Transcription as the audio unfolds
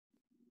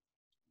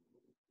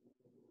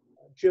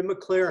Jim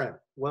McLaren,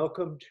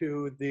 welcome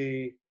to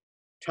the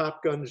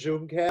Top Gun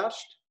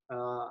Zoomcast.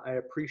 I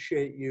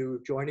appreciate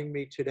you joining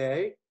me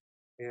today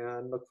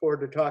and look forward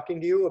to talking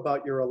to you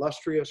about your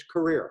illustrious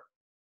career.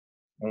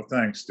 Well,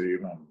 thanks, Steve.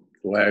 I'm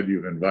glad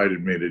you've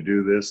invited me to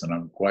do this, and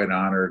I'm quite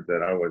honored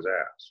that I was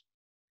asked.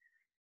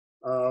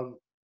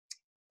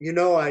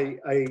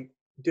 I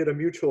did a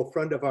mutual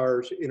friend of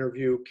ours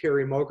interview,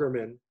 Carrie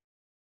Mogerman.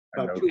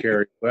 I know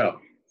Carrie well.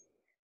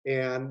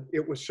 And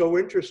it was so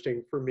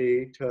interesting for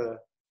me to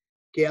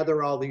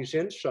gather all these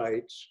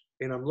insights,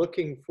 and I'm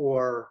looking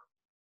for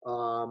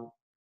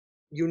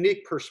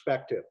unique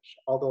perspectives,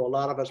 although a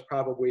lot of us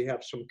probably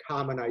have some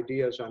common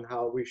ideas on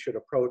how we should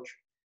approach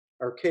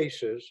our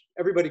cases.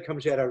 Everybody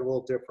comes at it a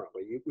little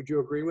differently. Would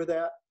you agree with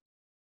that?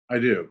 I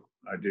do.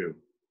 You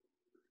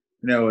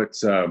know,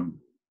 it's, I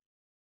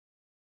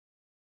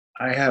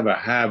have a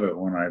habit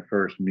when I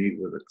first meet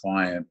with a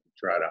client to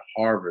try to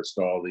harvest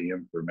all the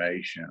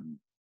information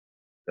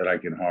that I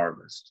can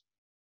harvest.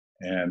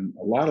 And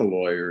a lot of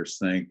lawyers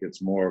think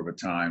it's more of a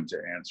time to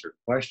answer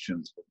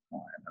questions for the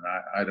client, and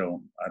I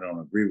don't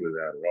agree with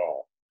that at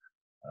all.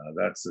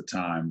 That's the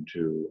time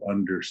to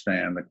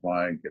understand the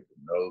client, get to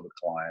know the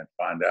client,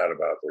 find out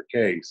about their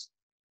case.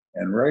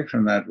 And right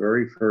from that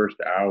very first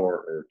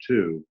hour or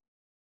two,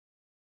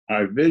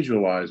 I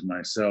visualize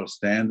myself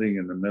standing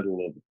in the middle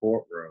of the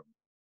courtroom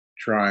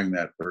trying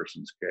that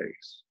person's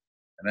case.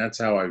 And that's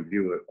how I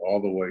view it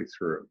all the way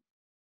through.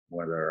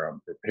 Whether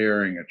I'm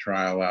preparing a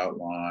trial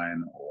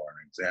outline or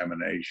an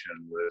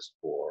examination list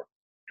for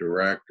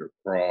direct or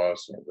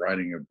cross or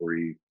writing a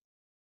brief,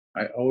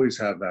 I always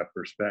have that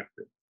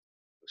perspective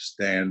of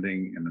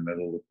standing in the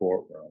middle of the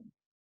courtroom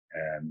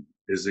and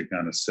is it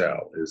going to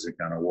sell? Is it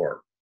going to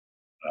work?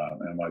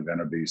 Am I going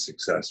to be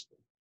successful?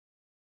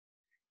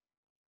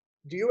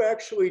 Do you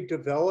actually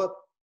develop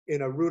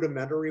in a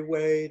rudimentary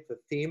way the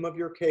theme of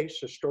your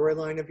case, the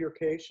storyline of your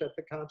case at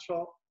the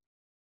consult?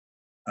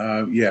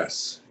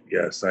 Yes.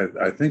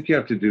 I think you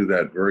have to do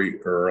that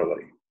very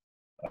early.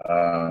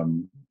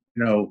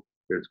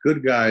 There's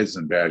good guys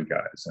and bad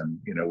guys, and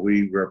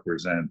we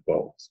represent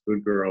both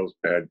good girls,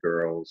 bad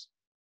girls,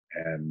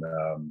 and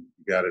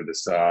you got to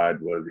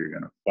decide whether you're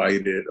going to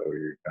fight it or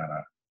you're going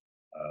to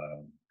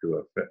do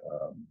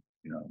a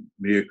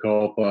mea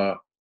culpa.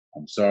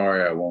 I'm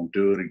sorry, I won't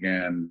do it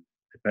again.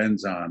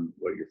 Depends on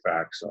what your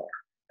facts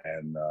are,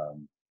 and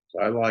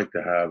so I like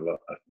to have a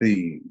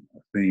theme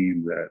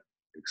that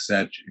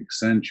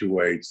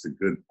accentuates the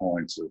good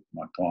points of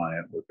my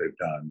client, what they've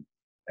done,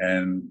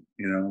 and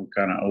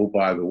kind of, oh,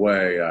 by the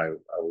way, I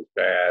was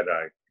bad,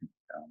 I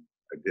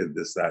did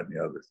this, that, and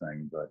the other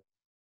thing, but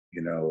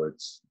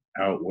it's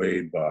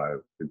outweighed by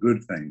the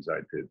good things I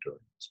did during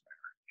this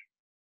marriage.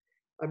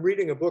 I'm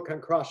reading a book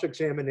on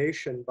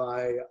cross-examination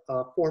by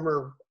a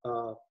former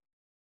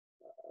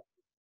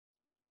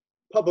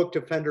public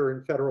defender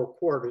in federal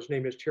court. His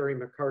name is Terry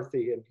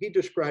McCarthy, and he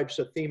describes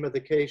the theme of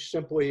the case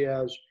simply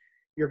as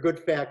your good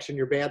facts and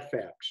your bad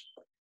facts.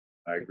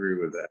 I agree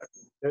with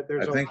that.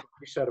 There's a lot to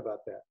be said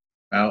about that.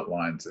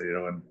 Outlines,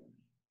 and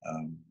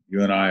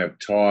you and I have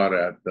taught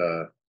at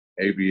the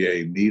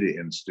ABA NIDA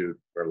Institute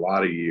for a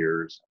lot of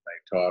years.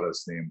 They taught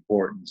us the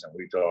importance, and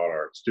we taught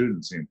our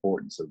students the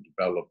importance of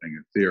developing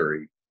a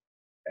theory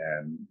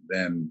and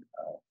then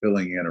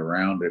filling in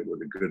around it with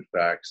the good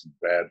facts and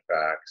bad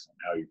facts and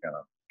how you're going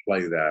to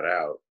play that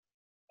out,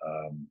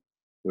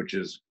 which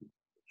is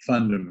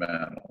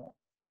fundamental.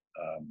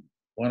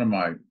 One of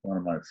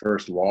my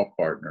first law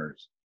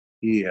partners,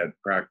 he had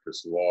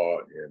practiced law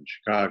in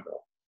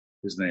Chicago.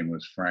 His name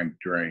was Frank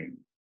Drain,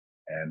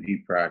 and he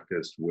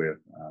practiced with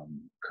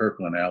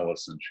Kirkland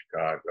Ellis in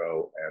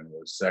Chicago and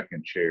was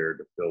second chair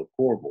to Phil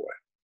Corboy.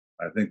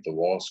 I think the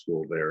law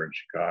school there in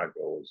Chicago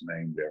was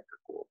named after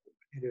Corboy.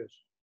 It is.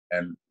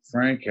 And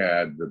Frank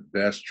had the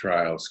best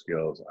trial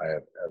skills I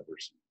have ever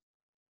seen.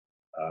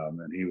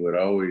 And he would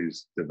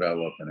always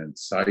develop an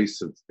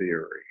incisive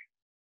theory.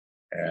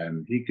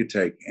 And he could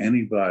take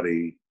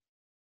anybody,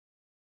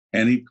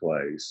 any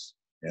place,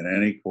 in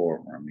any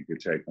courtroom, he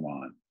could take them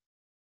on.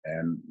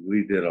 And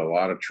we did a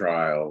lot of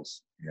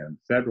trials in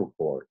federal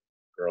court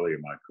early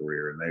in my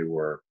career, and they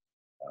were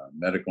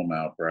medical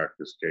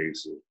malpractice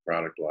cases,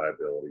 product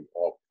liability,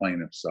 all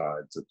plaintiff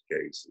sides of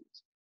cases.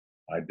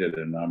 I did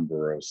a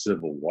number of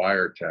civil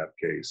wiretap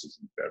cases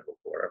in federal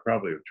court. I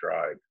probably have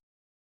tried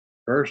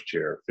first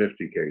chair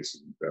 50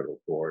 cases in federal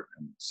court,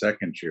 and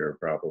second chair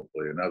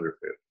probably another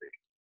 50.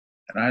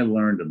 And I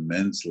learned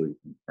immensely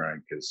from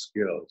Frank, his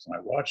skills. And I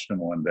watched him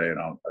one day,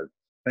 and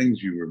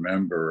things you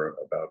remember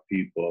about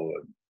people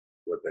and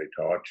what they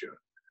taught you.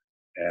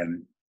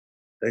 And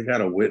they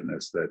got a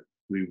witness that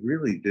we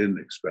really didn't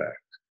expect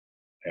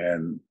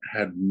and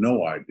had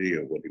no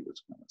idea what he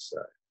was going to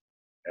say.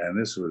 And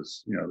this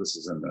was, this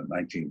is in the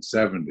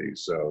 1970s,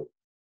 so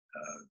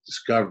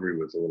discovery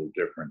was a little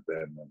different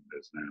then than it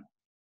is now.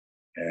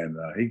 And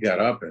he got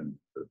up, and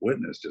the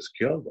witness just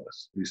killed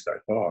us, at least I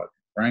thought.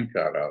 Frank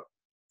got up,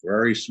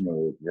 very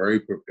smooth, very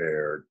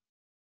prepared.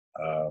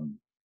 And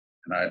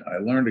I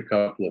learned a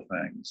couple of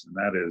things, and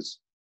that is,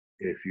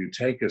 if you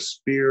take a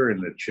spear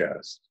in the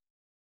chest,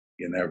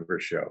 you never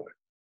show it.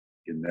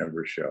 You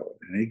never show it.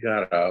 And he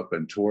got up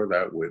and tore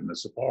that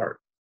witness apart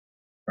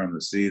from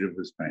the seat of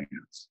his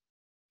pants.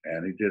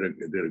 And he did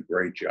a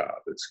great job.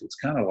 It's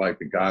kind of like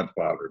the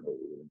Godfather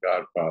movie. The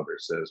Godfather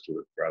says to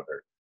his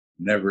brother,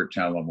 never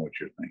tell him what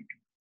you're thinking.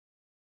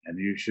 And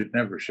you should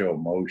never show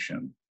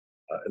emotion,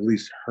 at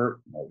least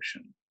hurt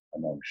emotion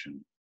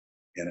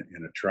in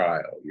a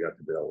trial. You have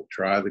to be able to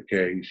try the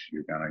case.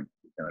 You're gonna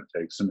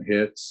take some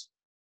hits,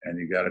 and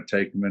you got to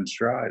take them in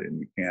stride. And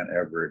you can't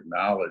ever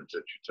acknowledge that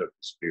you took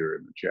the spear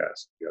in the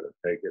chest. You got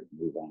to take it and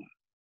move on.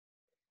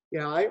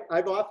 Yeah,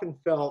 I've often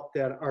felt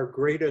that our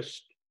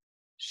greatest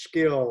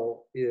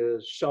skill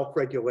is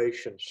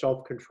self-regulation,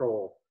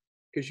 self-control,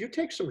 because you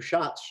take some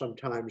shots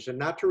sometimes, and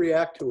not to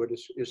react to it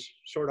is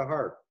sort of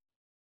hard.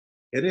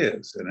 It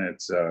is, and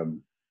it's.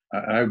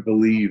 I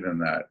believe in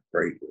that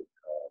greatly.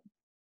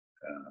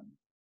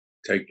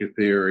 Take your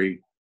theory,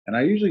 and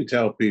I usually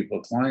tell people,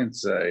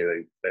 clients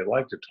say they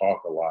like to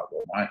talk a lot.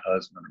 Well, my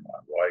husband or my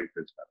wife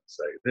is going to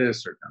say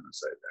this or going to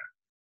say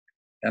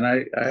that, and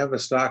I have a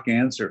stock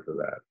answer for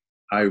that.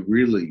 I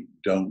really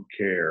don't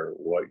care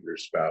what your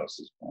spouse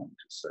is going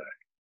to say.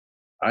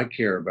 I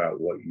care about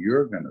what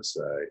you're going to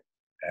say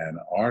and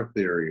our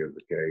theory of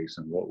the case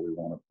and what we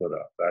want to put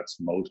up. That's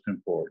most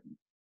important.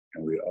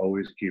 And we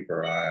always keep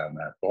our eye on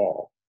that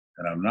ball.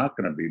 And I'm not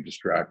going to be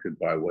distracted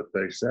by what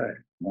they say.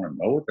 I want to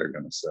know what they're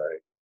going to say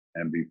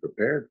and be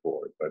prepared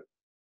for it. But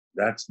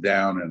that's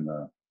down in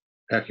the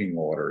pecking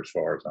order as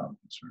far as I'm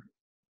concerned.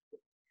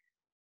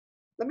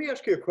 Let me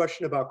ask you a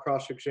question about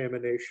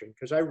cross-examination,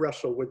 because I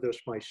wrestle with this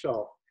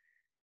myself.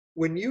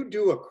 When you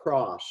do a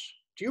cross,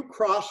 do you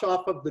cross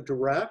off of the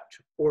direct,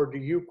 or do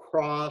you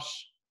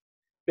cross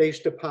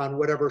based upon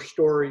whatever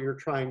story you're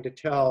trying to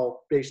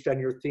tell based on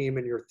your theme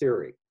and your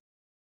theory?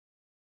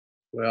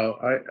 Well,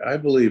 I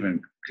believe in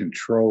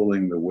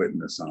controlling the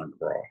witness on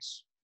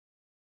cross.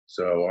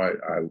 So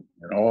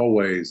in all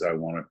ways, I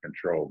want to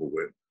control the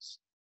witness.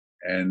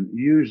 And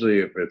usually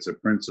if it's a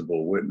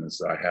principal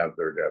witness, I have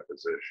their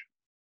deposition.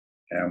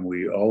 And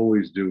we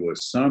always do a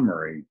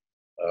summary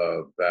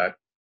of that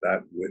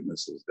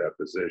witness's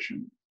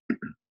deposition,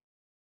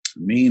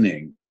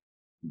 meaning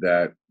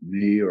that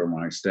me or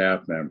my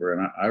staff member,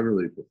 and I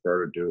really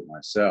prefer to do it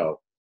myself,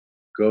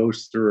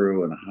 goes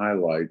through and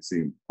highlights the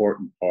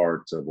important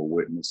parts of a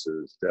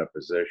witness's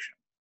deposition.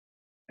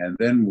 And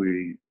then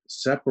we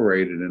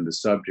separate it into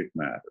subject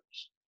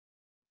matters.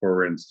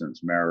 For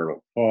instance,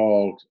 marital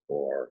fault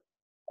or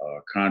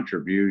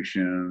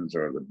contributions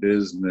or the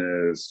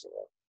business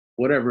or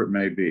whatever it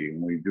may be.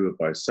 And we do it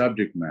by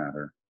subject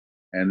matter.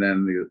 And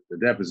then the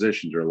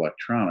depositions are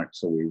electronic,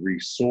 so we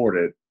resort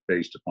it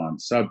based upon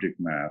subject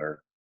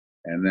matter.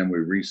 And then we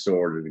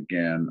resort it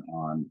again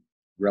on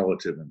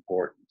relative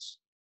importance.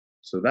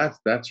 So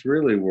that's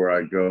really where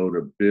I go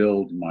to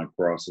build my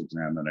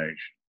cross-examination.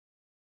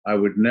 I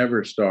would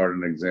never start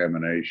an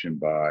examination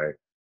by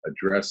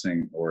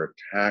addressing or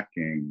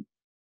attacking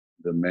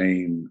the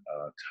main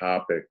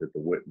topic that the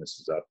witness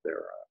is up there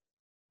on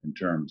in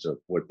terms of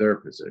what their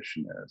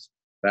position is.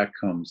 That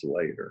comes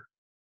later.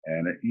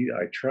 And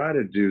I try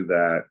to do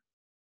that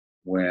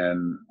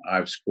when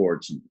after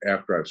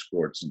I've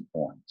scored some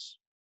points,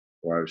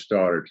 where I've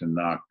started to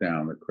knock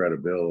down the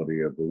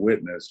credibility of the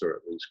witness or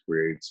at least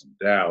create some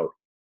doubt,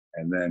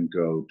 and then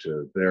go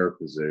to their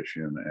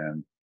position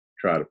and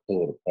try to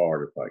pull it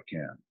apart if I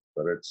can.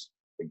 But it's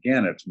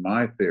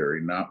my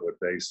theory, not what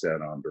they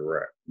said on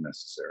direct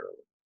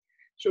necessarily.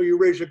 So you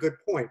raise a good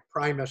point,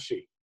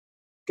 primacy.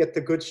 Get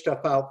the good stuff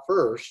out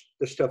first,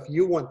 the stuff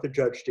you want the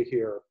judge to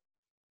hear,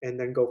 and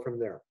then go from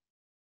there.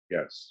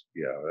 Yes,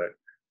 yeah, that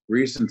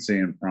recency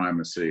and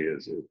primacy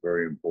is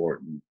very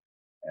important.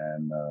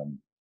 And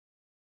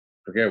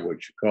forget what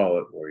you call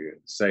it, where you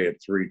say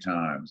it 3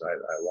 times. I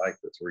like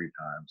the 3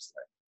 times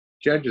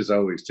thing. Judges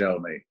always tell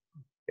me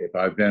if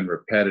I've been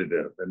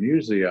repetitive, and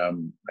usually I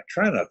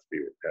try not to be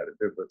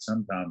repetitive, but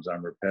sometimes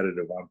I'm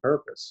repetitive on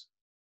purpose.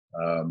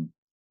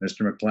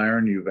 Mr.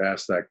 McLaren, you've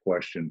asked that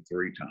question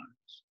 3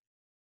 times.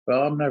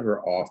 Well, I'm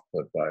never off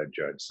put by a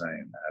judge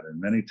saying that. And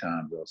many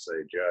times I'll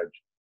say, Judge,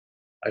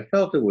 I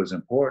felt it was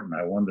important.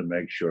 I wanted to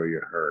make sure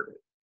you heard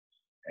it.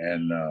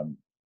 And,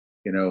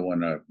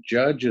 when a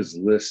judge is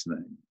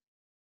listening,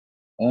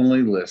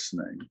 only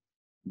listening,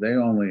 they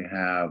only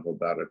have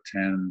about a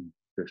 10,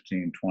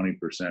 15,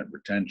 20%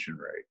 retention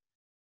rate.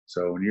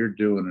 So when you're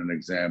doing an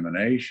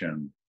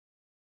examination,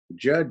 the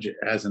judge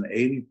has an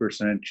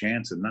 80%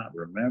 chance of not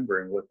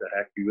remembering what the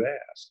heck you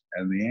asked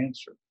and the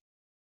answer.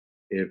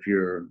 If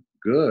you're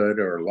good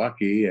or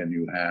lucky and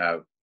you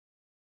have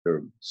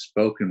the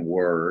spoken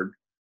word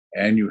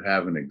and you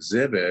have an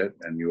exhibit,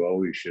 and you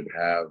always should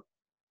have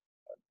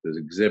this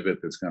exhibit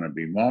that's going to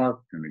be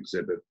marked, an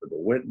exhibit for the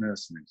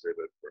witness, an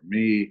exhibit for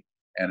me,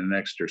 and an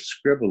extra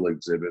scribble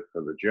exhibit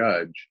for the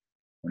judge.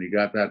 When you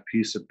got that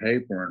piece of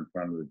paper in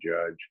front of the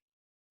judge,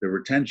 the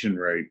retention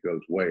rate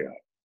goes way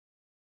up.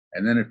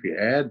 And then if you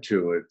add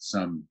to it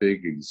some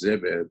big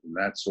exhibit and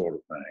that sort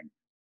of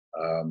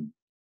thing,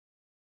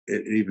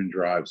 it even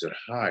drives it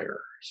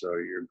higher. So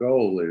your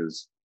goal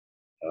is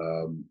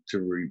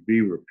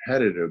be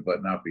repetitive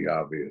but not be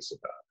obvious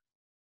about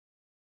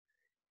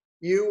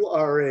You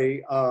are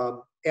a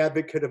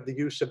advocate of the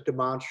use of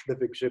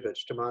demonstrative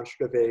exhibits,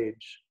 demonstrative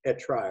aids at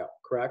trial,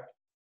 correct?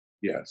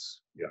 it.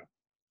 Yes, yeah.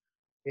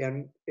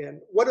 And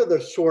what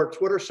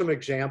are some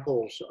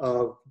examples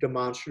of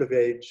demonstrative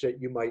aids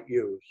that you might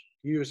use?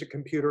 You use a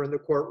computer in the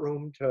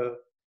courtroom to show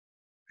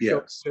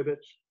Yes.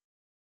 exhibits?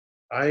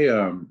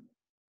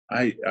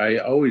 I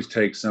always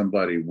take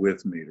somebody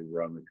with me to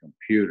run the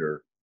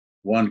computer.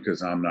 One,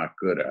 because I'm not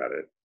good at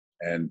it,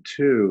 and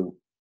two,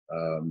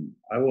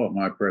 I want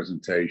my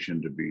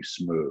presentation to be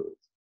smooth,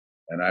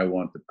 and I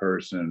want the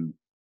person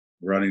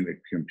running the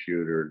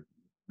computer.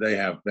 They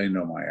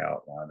know my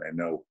outline. They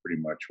know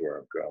pretty much where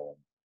I'm going,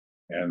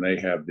 and they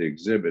have the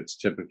exhibits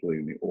typically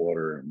in the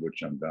order in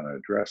which I'm going to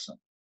address them.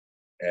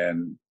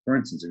 And for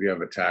instance, if you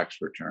have a tax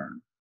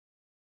return,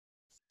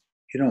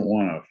 you don't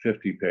want a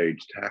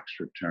 50-page tax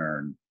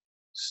return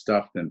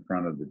stuffed in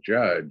front of the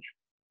judge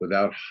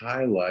without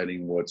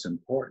highlighting what's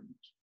important.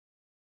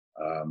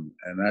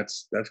 And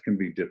that can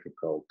be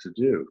difficult to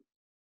do.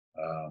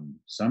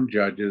 Some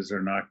judges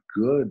are not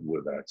good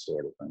with that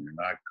sort of thing. They're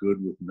not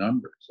good with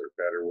numbers. They're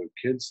better with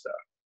kid stuff.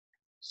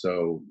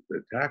 So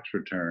the tax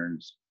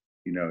returns,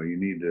 you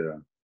need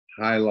to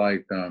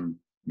highlight them,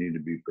 need to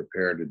be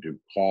prepared to do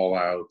call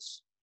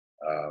outs,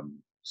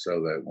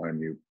 so that when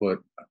you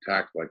put a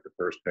tax, like the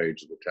first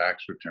page of the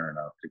tax return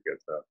up to get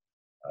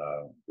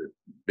the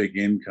big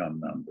income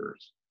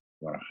numbers,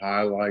 you want to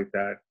highlight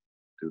that,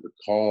 do the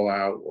call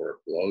out or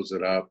blows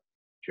it up,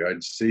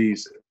 judge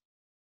sees it.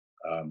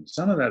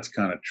 Some of that's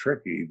kind of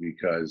tricky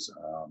because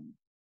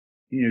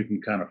you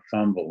can kind of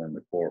fumble in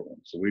the courtroom.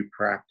 So we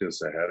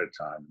practice ahead of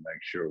time to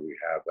make sure we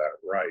have that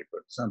right,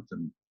 but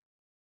something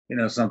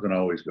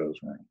always goes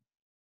wrong.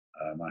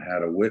 I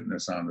had a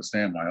witness on the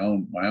stand, my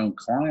own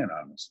client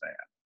on the stand,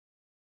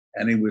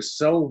 and he was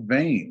so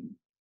vain,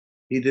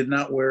 he did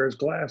not wear his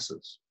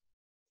glasses.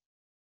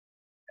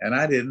 And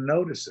I didn't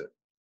notice it.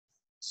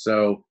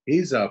 So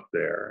he's up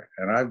there,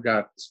 and I've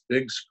got this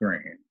big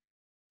screen,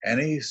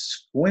 and he's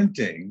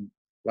squinting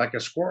like a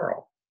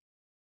squirrel.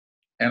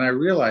 And I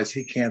realized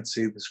he can't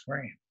see the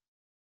screen.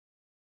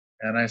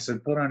 And I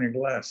said, put on your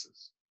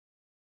glasses.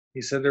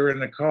 He said, they're in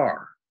the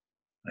car.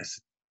 I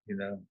said,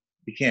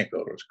 he can't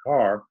go to his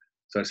car.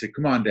 So I said,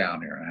 come on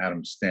down here. And I had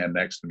him stand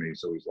next to me,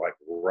 so he's like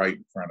right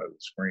in front of the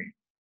screen.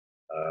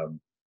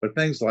 But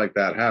things like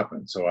that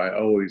happen. So I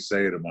always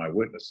say to my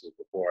witnesses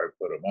before I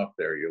put them up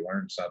there, you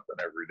learn something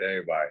every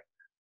day by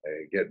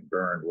getting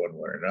burned one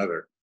way or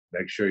another.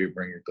 Make sure you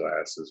bring your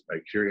glasses.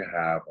 Make sure you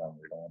have them.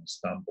 We don't want to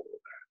stumble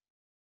with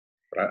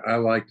that. But I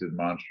like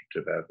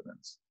demonstrative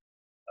evidence.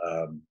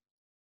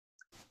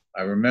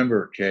 I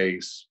remember a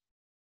case,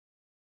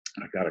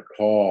 I got a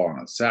call on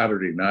a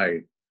Saturday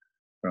night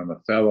from a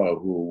fellow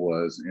who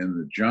was in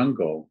the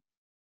jungle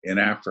in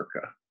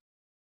Africa.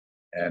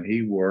 And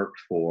he worked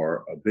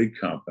for a big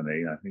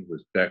company, I think it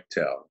was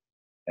Bechtel.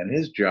 And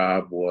his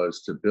job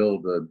was to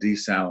build a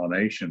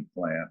desalination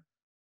plant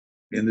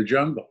in the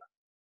jungle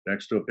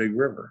next to a big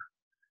river.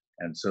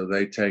 And so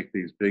they take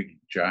these big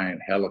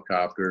giant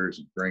helicopters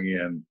and bring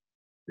in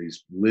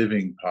these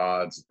living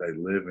pods that they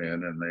live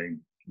in, and they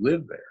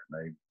live there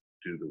and they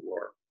do the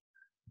work.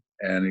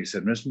 And he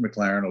said, Mr.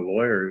 McLaren, a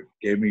lawyer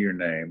gave me your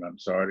name. I'm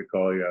sorry to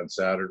call you on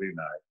Saturday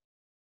night,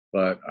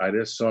 but I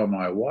just saw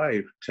my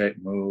wife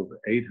move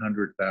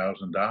 $800,000 out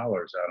of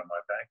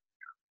my bank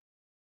account.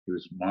 He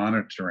was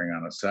monitoring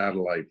on a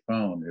satellite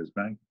phone his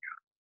bank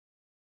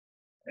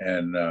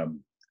account.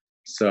 And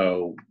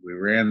so we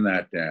ran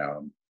that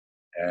down,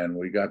 and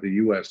we got the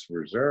U.S.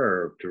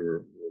 Reserve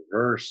to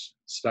reverse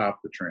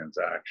stop the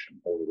transaction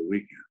over the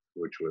weekend,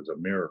 which was a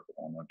miracle.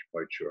 I'm not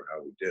quite sure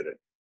how we did it.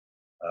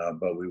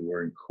 But we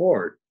were in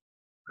court,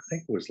 I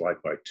think it was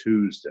like by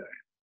Tuesday.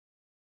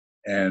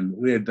 And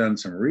we had done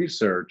some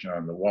research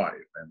on the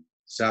wife. And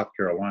South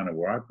Carolina,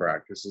 where I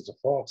practice, is a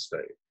fault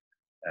state.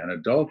 And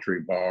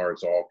adultery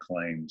bars all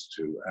claims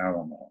to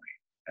alimony.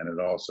 And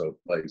it also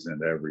plays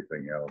into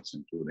everything else,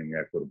 including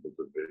equitable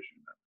division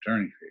and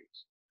attorney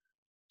fees.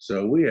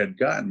 So we had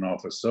gotten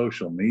off of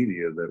social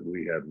media that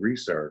we had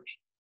researched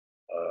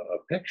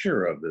a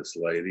picture of this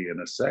lady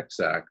in a sex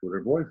act with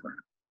her boyfriend.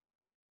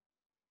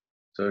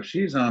 So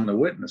she's on the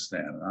witness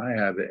stand, and I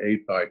had the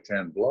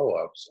 8x10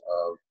 blow-ups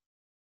of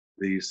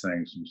these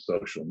things from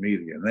social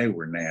media, and they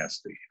were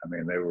nasty. I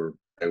mean, they were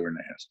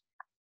nasty,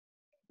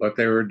 but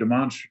they were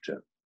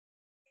demonstrative,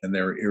 and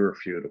they were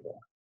irrefutable.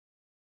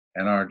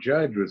 And our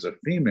judge was a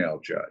female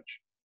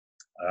judge,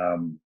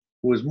 who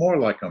was more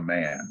like a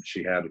man.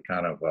 She had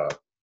kind of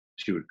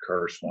she would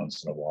curse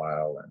once in a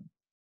while, and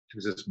she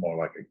was just more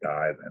like a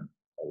guy than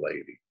a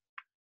lady.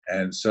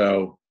 And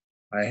so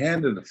I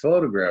handed the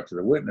photograph to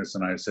the witness,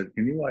 and I said,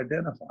 can you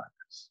identify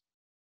this?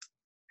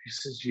 She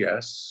says,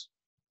 yes.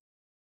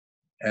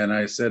 And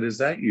I said, is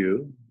that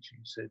you? She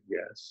said,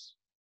 yes.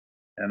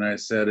 And I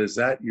said, is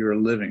that your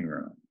living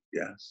room?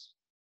 Yes.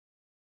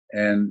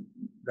 And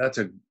that's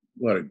a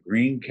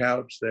green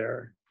couch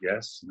there?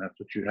 Yes. And that's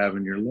what you have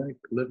in your living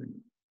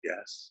room?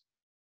 Yes.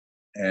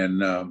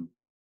 And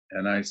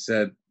And I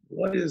said,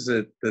 "What is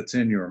it that's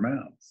in your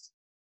mouth?"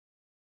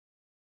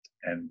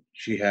 And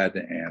she had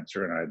to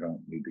answer, and I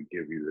don't need to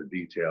give you the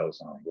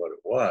details on what it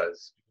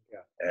was.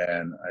 Yeah.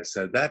 And I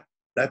said, that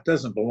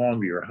doesn't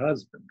belong to your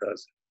husband,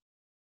 does it?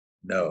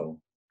 No,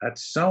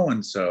 that's so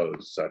and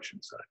so's such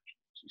and such.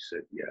 She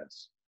said,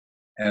 yes.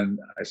 And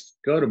I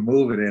go to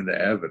move it into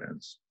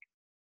evidence,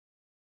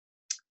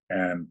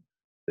 and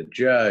the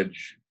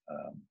judge,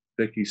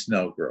 Vicki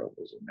Snellgrove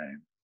was her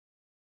name,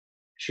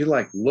 she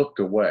like looked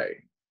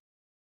away,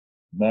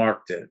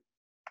 marked it,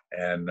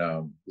 and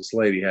this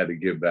lady had to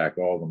give back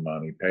all the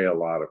money, pay a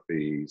lot of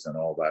fees, and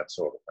all that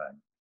sort of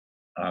thing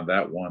on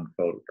that one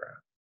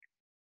photograph.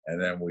 And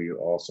then we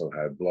also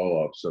had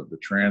blow-ups of the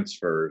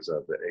transfers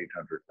of the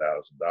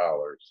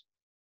 $800,000.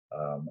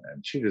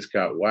 And she just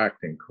got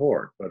whacked in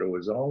court, but it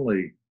was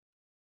only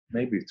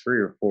maybe 3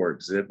 or 4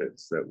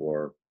 exhibits that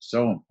were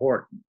so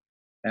important.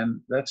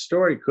 And that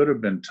story could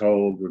have been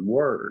told with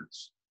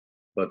words,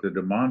 but the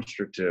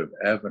demonstrative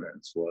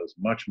evidence was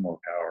much more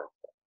powerful.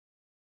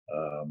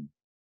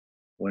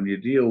 When you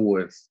deal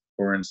with,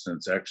 for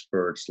instance,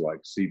 experts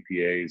like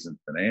CPAs and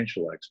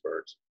financial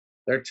experts,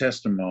 their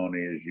testimony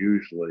is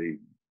usually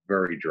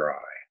very dry,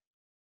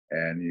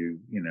 and you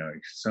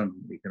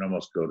can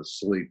almost go to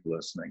sleep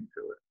listening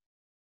to it.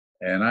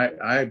 And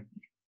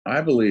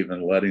I believe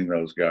in letting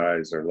those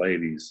guys or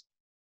ladies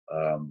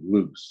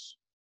loose.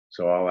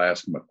 So I'll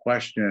ask them a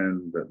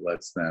question that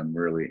lets them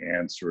really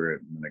answer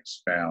it and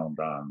expound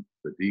on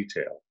the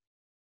detail.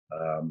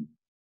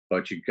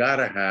 But you got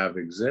to have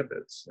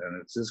exhibits,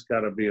 and it's just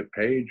got to be a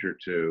page or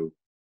two.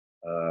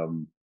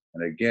 And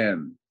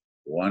again,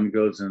 one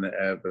goes into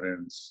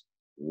evidence,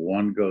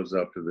 one goes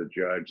up to the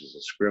judge as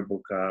a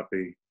scribble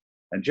copy,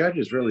 and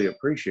judges really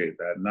appreciate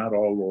that. Not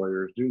all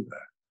lawyers do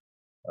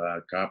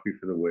that. Copy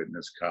for the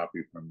witness,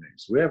 copy from me.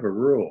 So we have a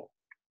rule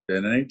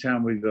that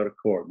anytime we go to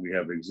court, we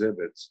have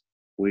exhibits,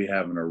 we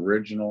have an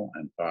original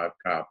and 5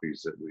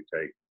 copies that we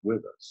take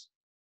with us.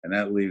 And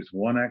that leaves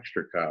one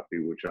extra copy,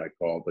 which I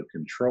call the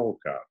control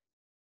copy.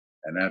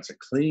 And that's a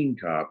clean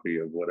copy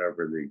of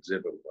whatever the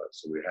exhibit was.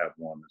 So we have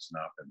one that's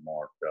not been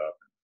marked up.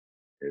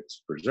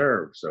 It's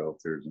preserved. So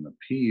if there's an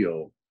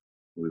appeal,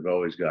 we've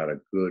always got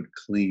a good,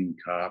 clean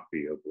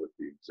copy of what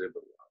the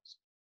exhibit was.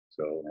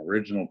 So an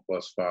original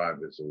plus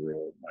 5 is a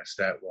rule. My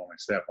staff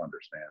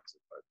understands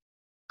it, but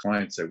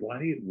clients say,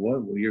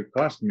 you're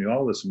costing me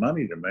all this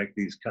money to make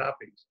these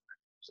copies. I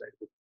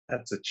say,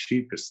 that's the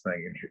cheapest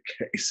thing in your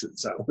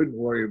cases. I wouldn't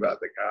worry about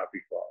the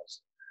copy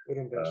cost.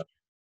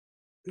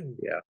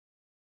 Yeah.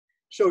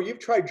 So you've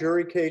tried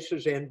jury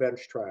cases and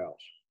bench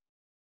trials.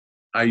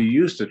 I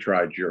used to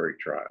try jury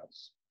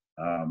trials.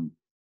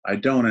 I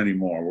don't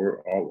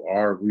anymore.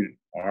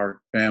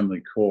 Our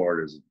family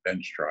court is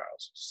bench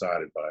trials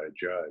decided by a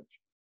judge.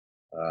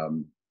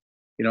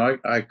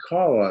 I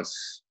call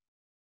us,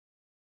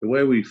 the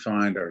way we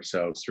find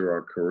ourselves through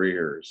our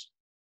careers,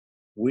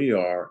 we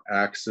are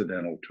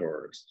accidental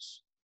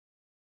tourists.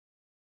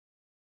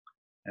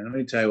 And let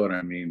me tell you what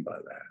I mean by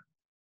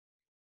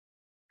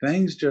that.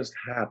 Things just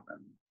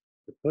happen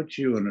to put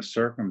you in a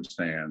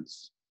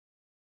circumstance,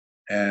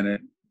 and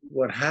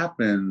what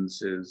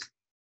happens is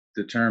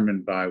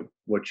determined by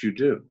what you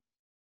do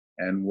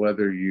and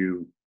whether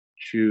you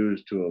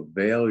choose to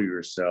avail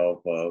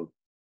yourself of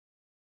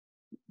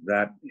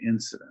that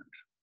incident.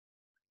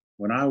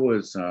 When I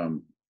was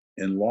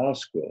in law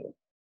school,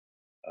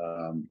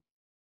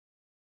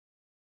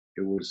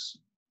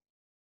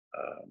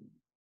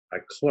 I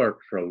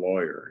clerked for a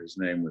lawyer. His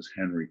name was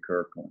Henry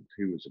Kirkland.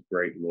 He was a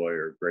great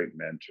lawyer, great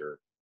mentor.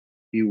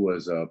 He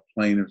was a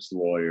plaintiff's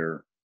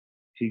lawyer.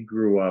 He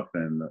grew up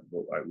in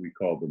what we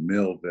call the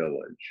mill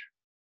village,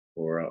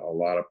 where a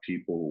lot of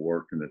people who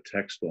worked in the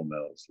textile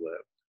mills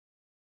lived.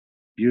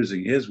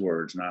 Using his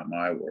words, not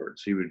my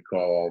words, he would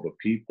call all the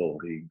people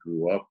he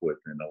grew up with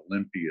in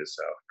Olympia,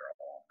 South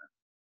Carolina,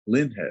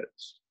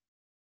 lintheads.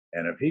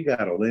 And if he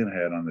got a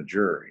linthead on the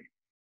jury,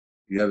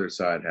 the other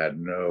side had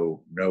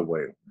no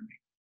way of winning.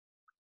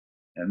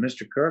 And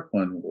Mr.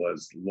 Kirkland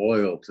was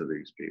loyal to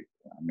these people.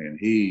 I mean,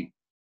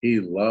 he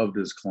loved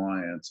his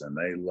clients and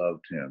they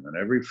loved him. And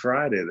every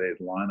Friday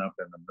they'd line up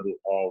in the middle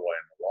hallway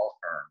in the law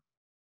firm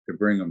to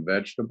bring them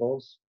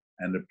vegetables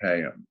and to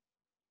pay them.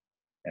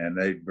 And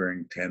they'd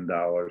bring $10,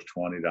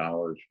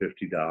 $20,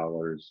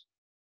 $50,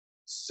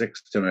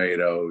 6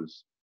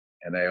 tomatoes.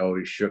 And they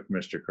always shook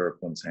Mr.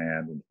 Kirkland's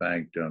hand and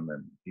thanked him,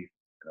 and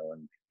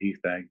he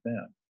thanked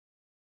them.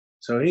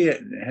 So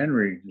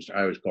Henry,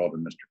 I always called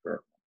him Mr.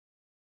 Kirkland.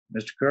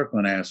 Mr.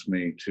 Kirkland asked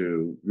me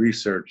to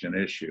research an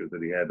issue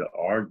that he had to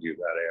argue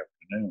that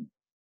afternoon.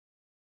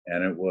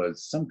 And it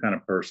was some kind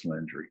of personal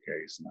injury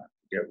case, and I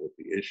forget what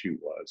the issue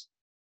was.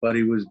 But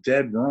he was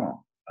dead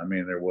wrong. I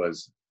mean, there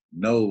was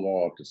no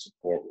law to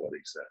support what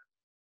he said.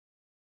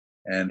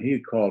 And he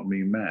called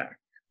me Mac.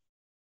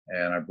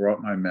 And I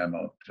brought my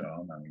memo to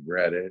him, and he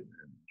read it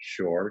in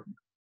short,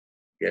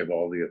 gave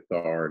all the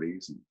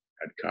authorities, and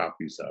had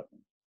copies of them.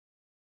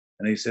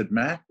 And he said,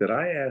 Mac, did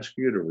I ask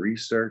you to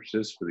research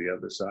this for the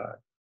other side?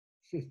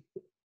 And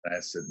I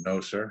said,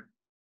 no, sir.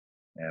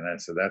 And I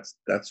said,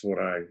 that's what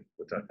I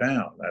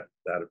found.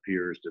 That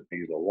appears to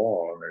be the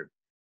law. And there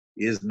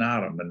is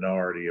not a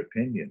minority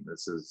opinion.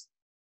 This is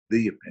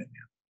the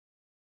opinion.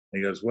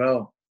 And he goes,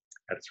 well,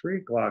 at 3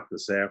 o'clock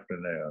this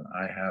afternoon,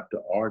 I have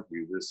to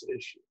argue this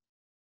issue.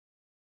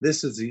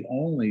 This is the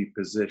only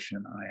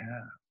position I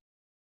have.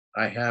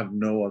 I have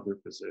no other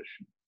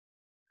position.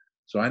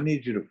 So I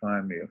need you to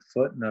find me a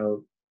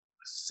footnote,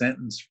 a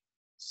sentence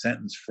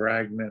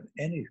fragment,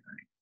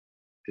 anything.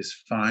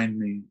 Just find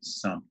me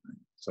something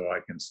so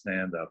I can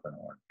stand up and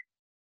argue.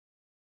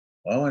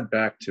 Well, I went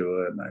back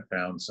to it and I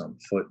found some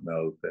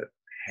footnote that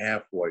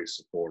halfway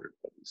supported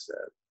what he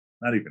said.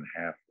 Not even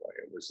halfway.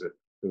 It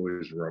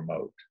was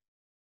remote.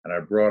 And I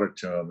brought it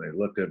to him. They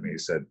looked at me and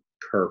said,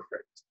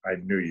 perfect. I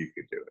knew you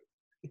could do it.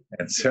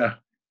 And so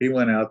he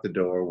went out the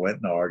door,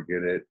 went and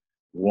argued it,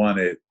 won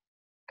it.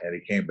 And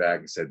he came back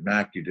and said,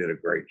 Mac, you did a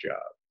great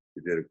job.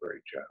 You did a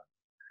great job.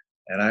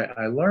 And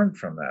I learned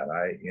from that.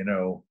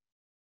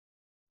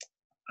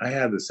 I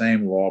had the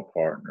same law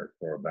partner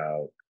for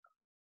about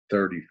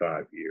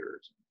 35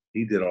 years.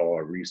 He did all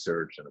our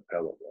research and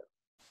appellate work.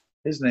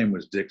 His name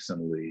was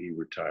Dixon Lee. He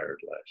retired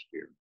last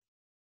year.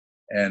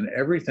 And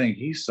everything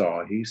he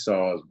saw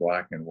as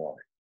black and white.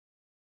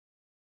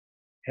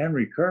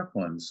 Henry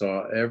Kirkland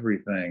saw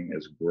everything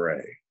as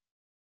gray.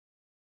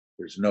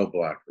 There's no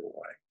black or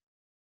white.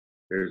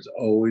 There's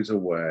always a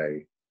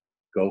way.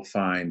 Go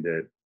find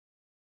it,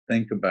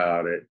 think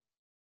about it,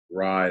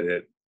 ride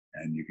it,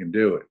 and you can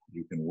do it.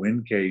 You can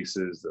win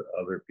cases that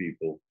other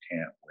people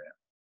can't win.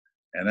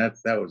 And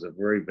that was a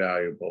very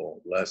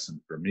valuable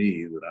lesson for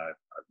me that I've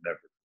never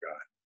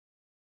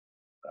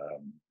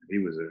forgotten. He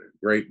was a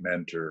great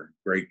mentor,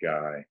 great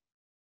guy,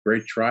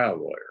 great trial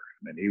lawyer.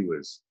 I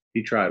mean,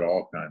 he tried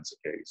all kinds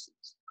of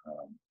cases,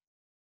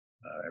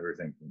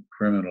 everything from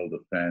criminal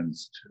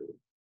defense to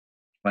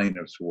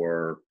plaintiff's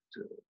work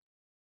to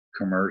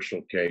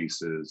commercial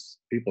cases.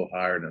 People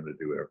hired him to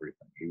do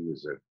everything. He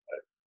was a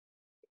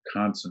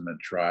consummate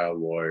trial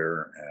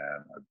lawyer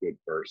and a good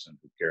person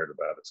who cared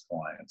about his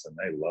clients, and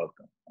they loved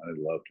him. They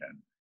loved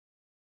him.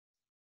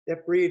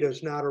 That breed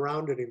is not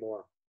around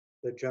anymore.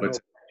 The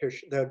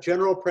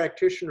general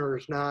practitioner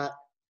is not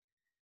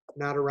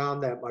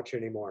around that much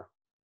anymore.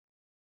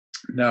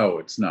 No,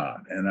 it's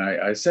not. And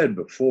I said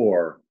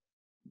before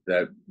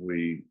that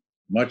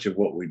much of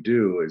what we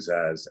do is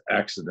as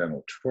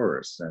accidental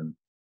tourists. And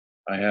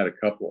I had a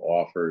couple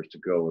offers to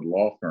go with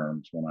law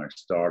firms when I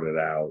started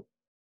out.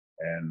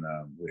 And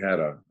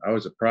I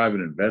was a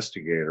private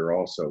investigator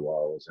also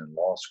while I was in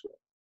law school.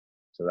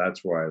 So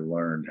that's where I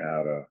learned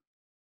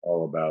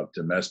all about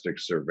domestic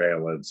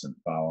surveillance and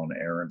following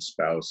errant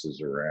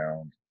spouses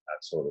around,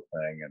 that sort of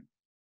thing, and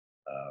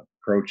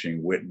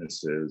approaching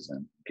witnesses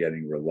and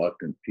getting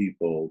reluctant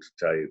people to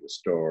tell you the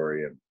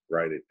story and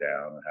write it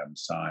down and have them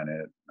sign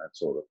it, that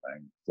sort of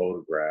thing,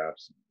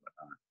 photographs and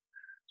whatnot.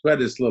 So I had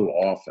this little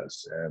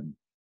office, and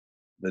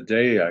the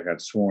day I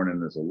got sworn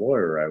in as a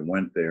lawyer, I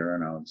went there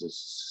and I was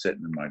just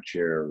sitting in my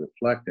chair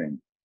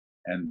reflecting,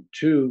 and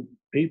two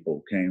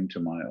people came to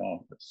my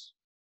office.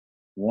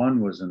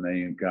 One was a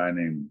guy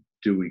named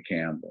Dewey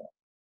Campbell.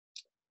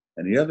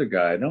 And the other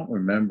guy, I don't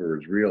remember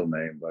his real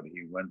name, but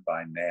he went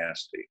by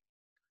Nasty.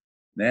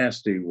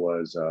 Nasty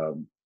was a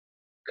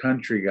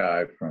country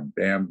guy from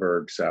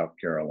Bamberg, South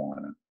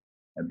Carolina.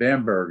 And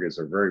Bamberg is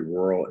a very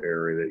rural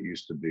area that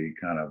used to be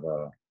kind of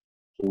a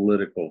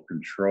political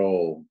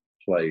control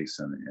place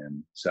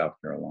in South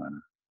Carolina.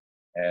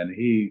 And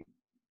he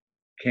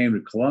came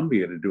to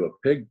Columbia to do a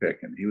pig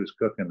picking. He was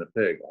cooking the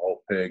pig, a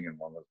whole pig in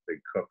one of those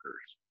big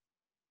cookers.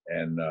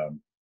 And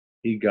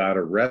he got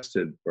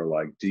arrested for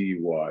like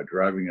DUI,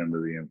 driving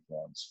under the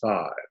influence,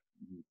 5.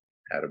 He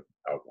had an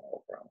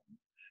alcohol problem.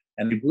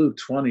 And he blew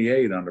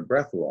 28 on a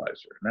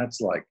breathalyzer. And that's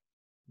like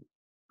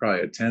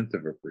probably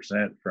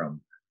 0.1%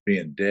 from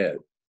being dead.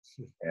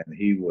 And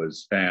he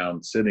was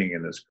found sitting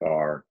in his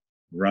car,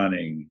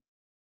 running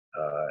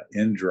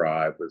in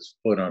drive with his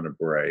foot on the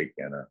brake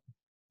and a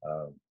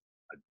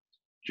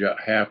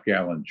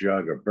half-gallon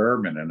jug of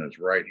bourbon in his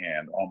right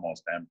hand,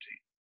 almost empty.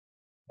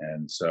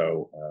 And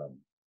so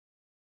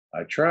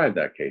I tried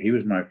that case. He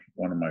was my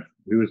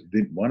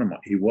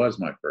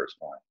first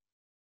client.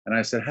 And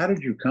I said, "How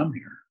did you come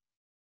here?"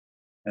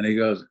 And he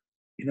goes,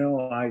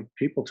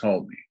 people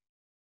told me.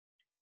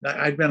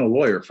 I'd been a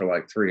lawyer for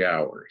like 3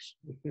 hours.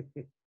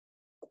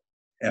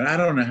 And I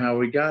don't know how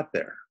we got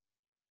there.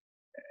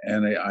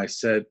 And I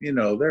said, there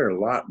are a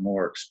lot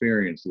more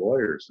experienced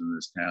lawyers in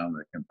this town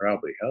that can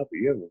probably help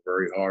you. You have a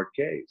very hard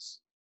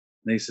case.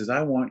 And he says,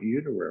 I want you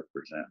to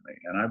represent me.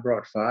 And I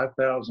brought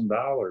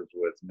 $5,000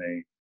 with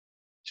me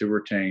to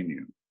retain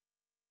you.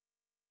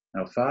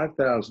 Now,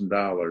 $5,000 in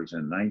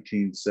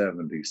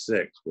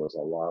 1976 was a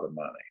lot of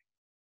money.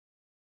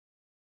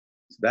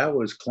 So that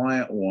was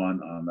client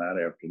 1 on that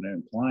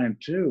afternoon. Client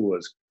 2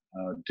 was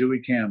Dewey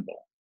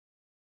Campbell.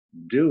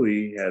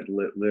 Dewey had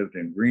lived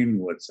in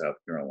Greenwood, South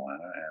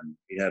Carolina, and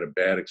he had a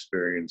bad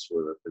experience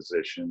with a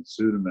physician,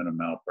 sued him in a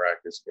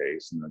malpractice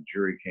case, and the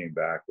jury came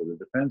back with a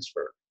defense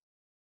verdict.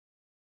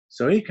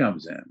 So he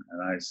comes in,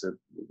 and I said,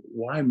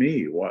 "Why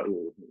me?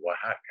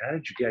 How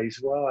did you get?" He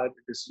said, "Well, I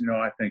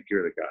think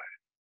you're the guy."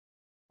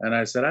 And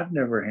I said, "I've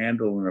never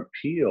handled an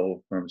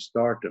appeal from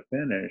start to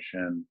finish,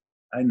 and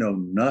I know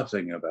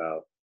nothing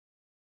about,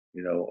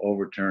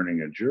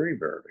 overturning a jury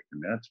verdict,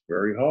 and that's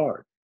very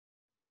hard."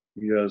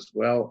 He goes,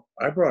 "Well,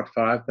 I brought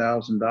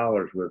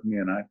 $5,000 with me,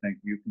 and I think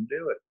you can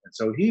do it." And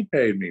so he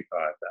paid me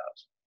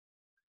 $5,000.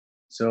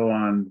 So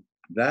on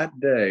that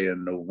day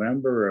in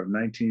November of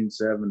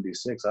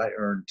 1976, I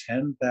earned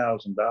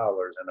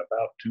 $10,000 in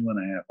about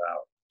 2.5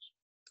 hours.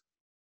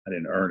 I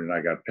didn't earn it;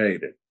 I got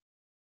paid it.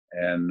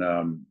 And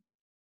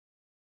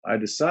I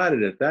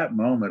decided at that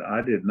moment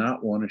I did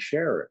not want to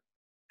share it.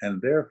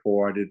 And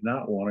therefore, I did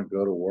not want to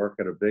go to work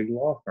at a big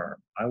law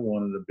firm. I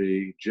wanted to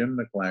be Jim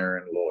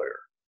McLaren, lawyer.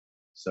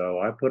 So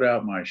I put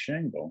out my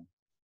shingle.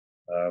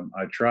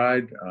 I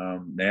tried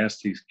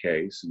Nasty's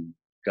case and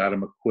got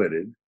him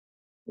acquitted,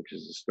 which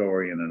is a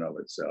story in and of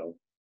itself.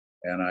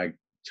 And I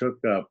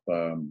took up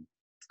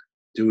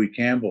Dewey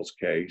Campbell's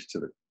case to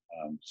the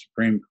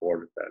Supreme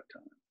Court at that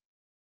time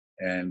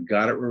and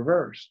got it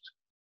reversed.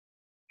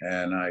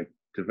 And I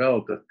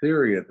developed a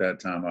theory at that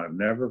time I've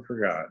never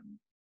forgotten.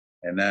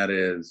 And that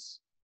is,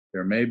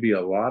 there may be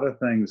a lot of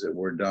things that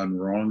were done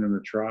wrong in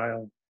the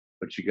trial,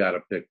 but you got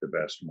to pick the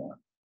best one.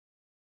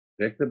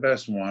 Pick the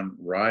best one,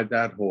 ride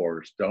that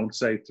horse. Don't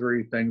say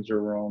 3 things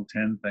are wrong,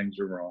 10 things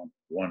are wrong,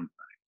 one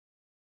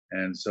thing.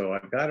 And so I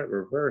got it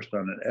reversed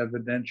on an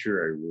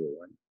evidentiary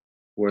ruling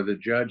where the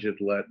judge had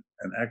let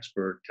an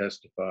expert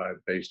testify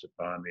based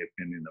upon the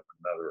opinion of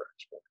another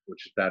expert,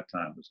 which at that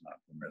time was not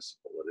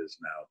permissible. It is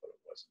now, but it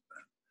wasn't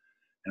then.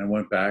 And I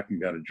went back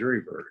and got a jury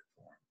verdict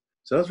for him.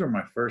 So those were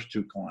my first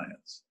 2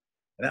 clients.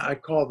 And I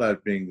call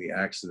that being the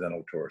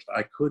accidental tourist.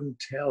 I couldn't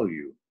tell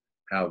you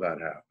how that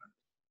happened.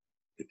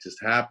 It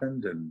just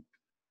happened, and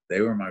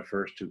they were my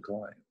first 2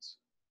 clients.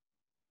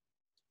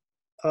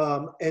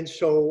 And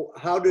so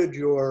how did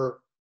your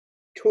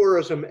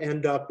tourism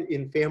end up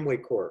in family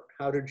court?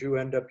 How did you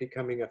end up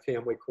becoming a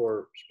family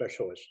court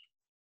specialist?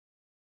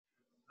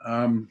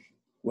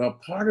 Well,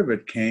 part of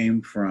it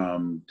came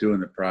from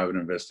doing the private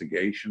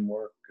investigation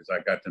work because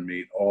I got to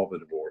meet all the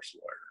divorce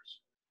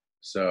lawyers.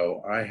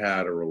 So I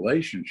had a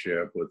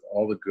relationship with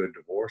all the good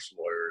divorce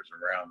lawyers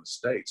around the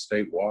state,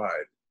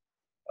 statewide,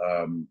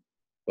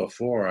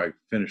 before I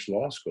finished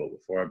law school,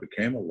 before I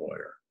became a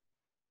lawyer.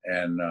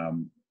 And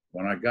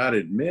when I got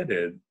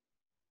admitted,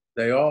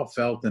 they all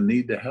felt the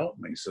need to help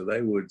me. So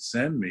they would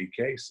send me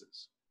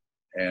cases.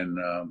 And,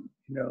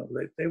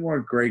 they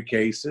weren't great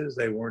cases.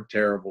 They weren't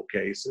terrible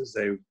cases.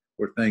 They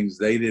were things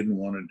they didn't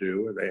want to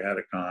do or they had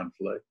a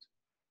conflict.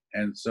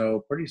 And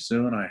so pretty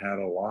soon I had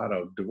a lot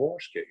of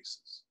divorce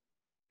cases.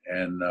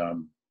 And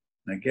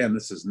again,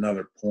 this is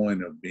another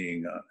point of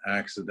being an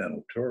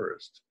accidental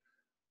tourist.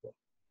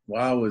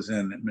 While I was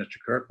in Mr.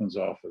 Kirkland's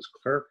office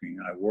clerking,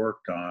 I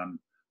worked on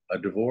a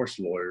divorce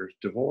lawyer's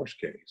divorce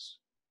case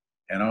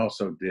and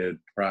also did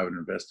private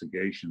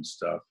investigation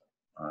stuff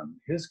on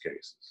his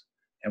cases.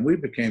 And we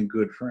became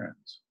good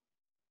friends.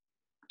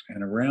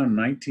 And around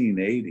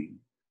 1980,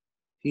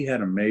 he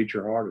had a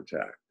major heart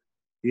attack.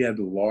 He had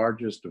the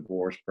largest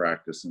divorce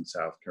practice in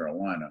South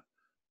Carolina,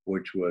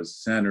 which was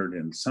centered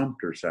in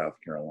Sumter, South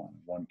Carolina,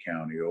 1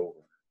 county over.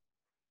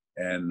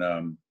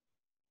 And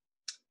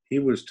he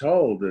was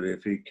told that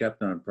if he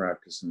kept on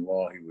practicing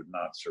law, he would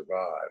not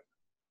survive.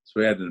 So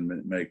he had to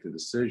make the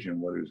decision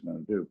what he was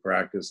going to do,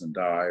 practice and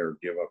die or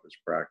give up his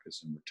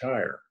practice and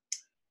retire.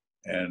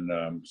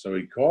 And so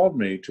he called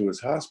me to his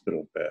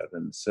hospital bed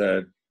and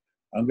said,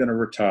 "I'm going to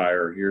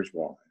retire. Here's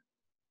why.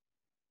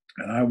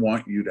 And I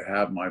want you to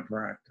have my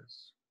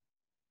practice.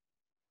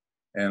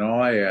 And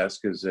all I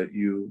ask is that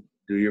you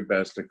do your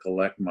best to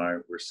collect my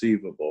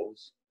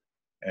receivables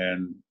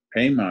and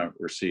pay my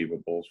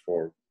receivables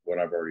for what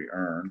I've already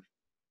earned.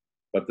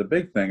 But the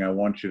big thing, I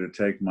want you to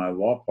take my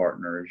law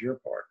partner as your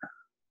partner."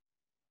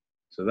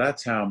 So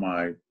that's how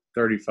my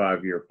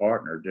 35-year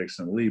partner,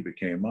 Dixon Lee,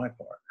 became my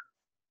partner.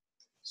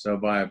 So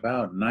by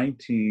about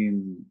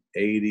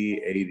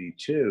 1980,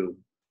 82,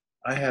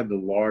 I had the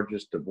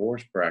largest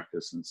divorce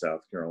practice in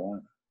South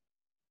Carolina.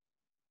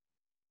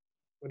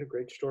 What a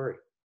great story.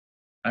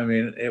 I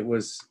mean, it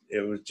was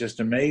just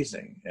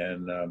amazing.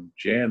 And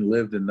Jan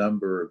lived a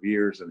number of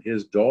years, and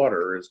his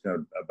daughter is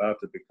about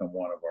to become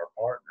one of our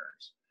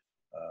partners,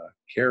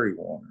 Carrie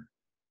Warner.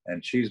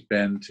 And she's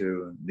been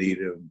to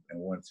NEDA and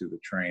went through the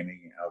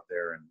training out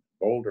there in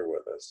Boulder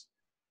with us.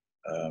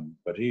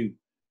 But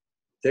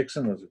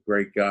Dixon was a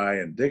great guy,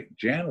 and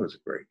Jan was a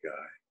great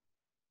guy.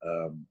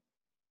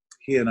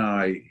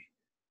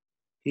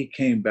 He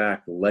came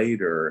back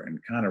later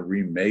and kind of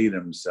remade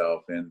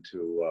himself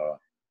into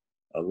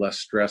a less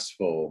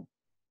stressful,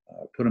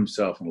 put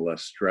himself in a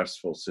less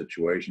stressful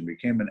situation,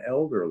 became an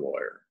elder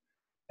lawyer.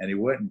 And he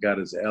went and got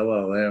his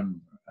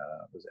LLM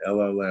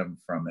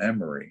from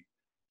Emory,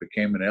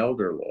 became an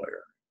elder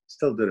lawyer.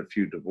 Still did a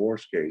few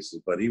divorce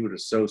cases, but he would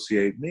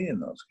associate me in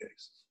those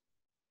cases.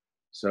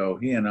 So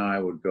he and I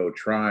would go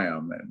try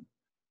them, and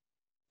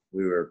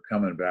we were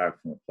coming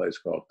back from a place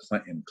called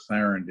in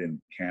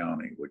Clarendon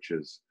County, which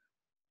is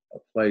a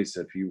place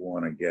if you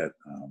want to get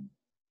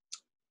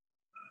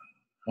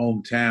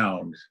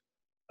hometown,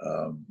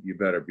 you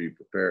better be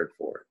prepared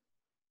for it.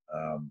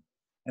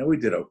 And we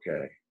did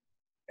okay.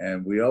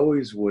 And we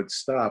always would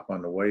stop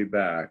on the way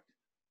back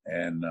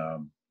and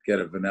get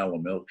a vanilla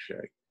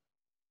milkshake.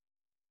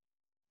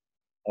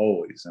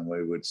 Always. And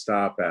we would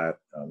stop at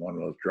one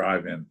of those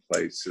drive-in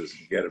places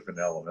and get a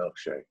vanilla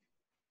milkshake.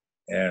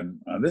 And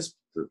on the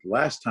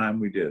last time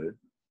we did it,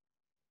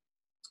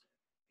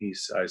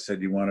 I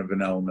said, "You want a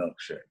vanilla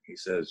milkshake?" He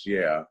says,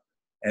 "Yeah."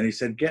 And he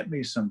said, "Get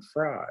me some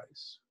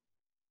fries."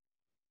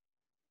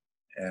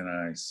 And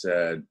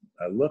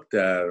I looked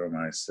at him and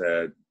I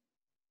said,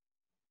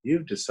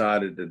 "You've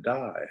decided to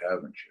die,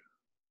 haven't you?"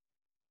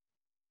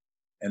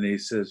 And he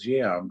says,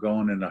 "Yeah, I'm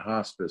going into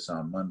hospice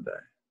on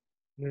Monday."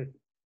 Mm.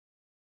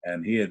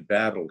 And he had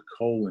battled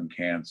colon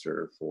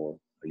cancer for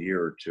a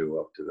year or two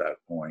up to that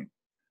point,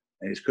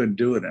 and he just couldn't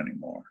do it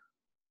anymore.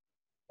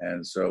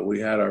 And so we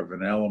had our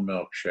vanilla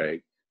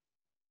milkshake,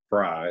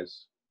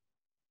 fries,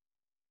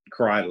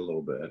 cried a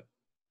little bit.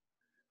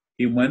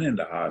 He went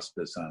into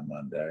hospice on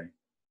Monday,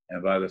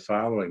 and by the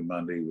following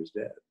Monday, he was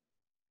dead.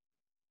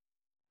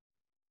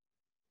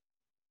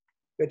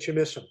 Bet you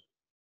miss him.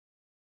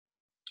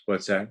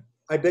 What's that?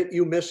 I bet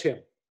you miss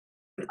him.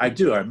 I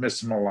do. I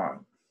miss him a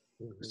lot.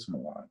 Mm-hmm. Miss him a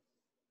lot.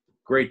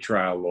 Great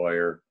trial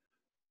lawyer,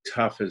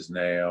 tough as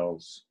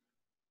nails.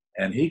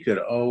 And he could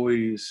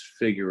always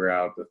figure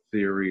out the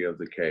theory of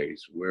the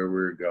case, where we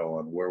were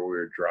going, where we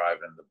were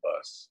driving the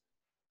bus.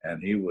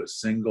 And he was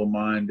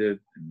single-minded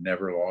and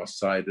never lost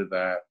sight of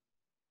that.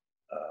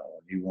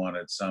 When you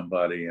wanted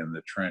somebody in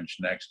the trench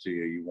next to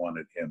you, you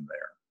wanted him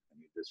there.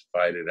 And you just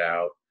fight it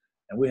out.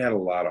 And we had a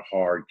lot of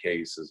hard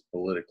cases,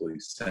 politically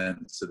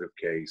sensitive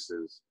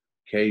cases,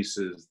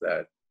 cases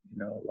that,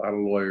 a lot of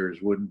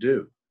lawyers wouldn't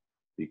do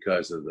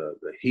because of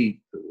the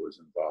heat that was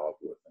involved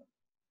with them.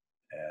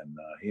 And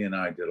he and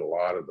I did a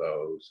lot of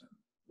those, and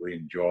we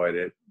enjoyed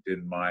it,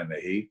 didn't mind the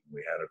heat.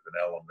 We had a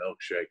vanilla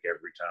milkshake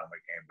every time we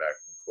came back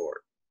from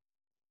court.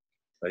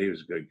 But he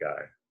was a good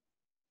guy.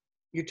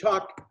 You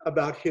talked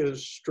about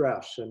his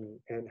stress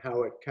and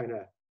how it kind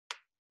of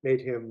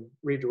made him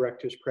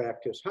redirect his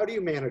practice. How do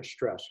you manage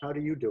stress? How do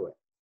you do it?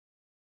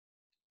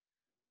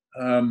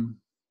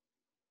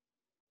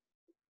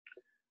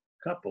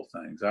 Couple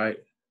things. I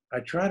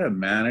try to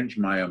manage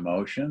my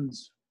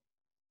emotions,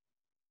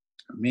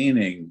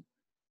 meaning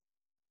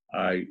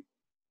I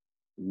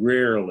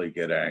rarely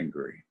get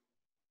angry.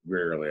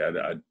 Rarely.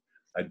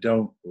 I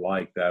don't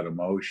like that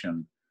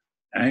emotion.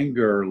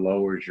 Anger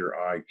lowers your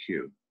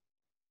IQ.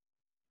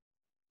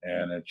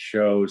 And it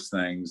shows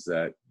things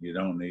that you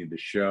don't need to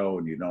show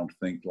and you don't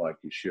think like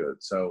you should.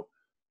 So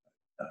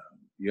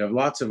you have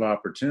lots of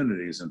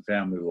opportunities in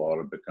family law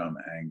to become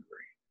angry.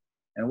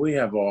 And we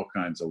have all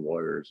kinds of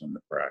lawyers in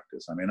the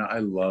practice. I mean, I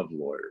love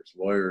lawyers.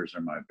 Lawyers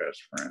are my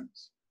best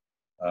friends.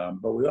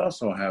 But we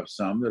also have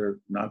some that are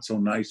not so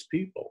nice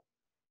people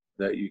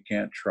that you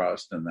can't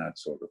trust and that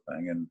sort of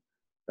thing. And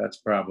that's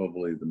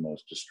probably the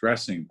most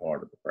distressing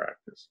part of the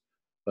practice.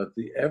 But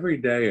the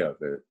everyday of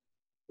it,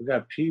 we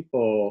got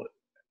people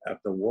at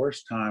the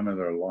worst time of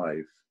their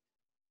life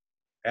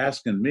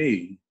asking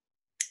me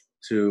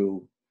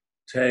to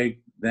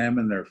take them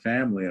and their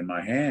family in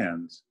my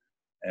hands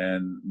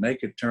and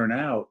make it turn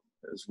out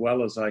as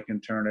well as I can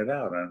turn it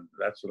out. And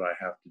that's what I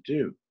have to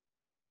do.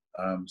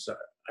 So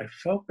I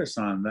focus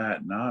on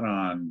that,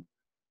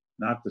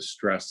 not the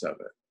stress of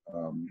it.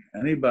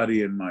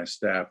 Anybody in my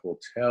staff will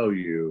tell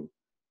you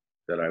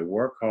that I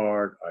work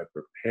hard, I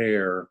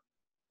prepare,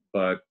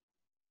 but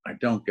I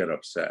don't get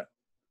upset.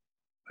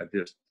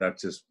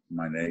 That's just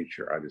my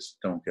nature. I just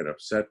don't get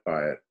upset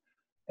by it.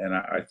 And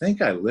I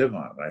think I live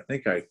on it. I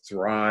think I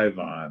thrive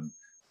on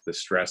the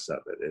stress of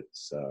it.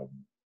 It's,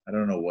 I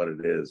don't know what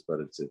it is, but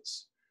it's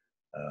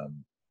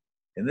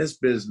in this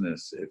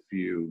business, if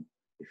you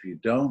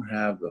don't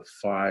have the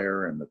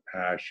fire and the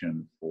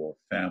passion for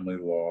family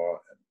law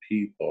and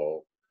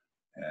people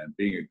and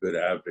being a good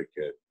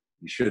advocate,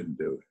 you shouldn't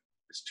do it.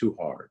 It's too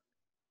hard.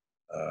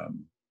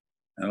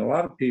 And a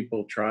lot of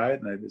people try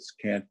it and they just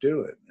can't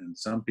do it. And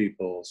some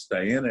people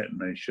stay in it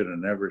and they should have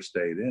never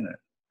stayed in it.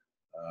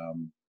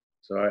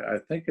 So I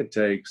think it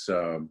takes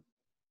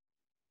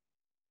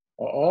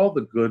all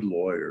the good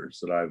lawyers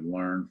that I've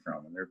learned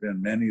from, and there have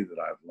been many that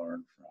I've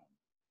learned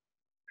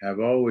from, have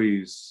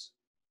always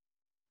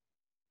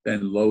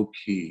been low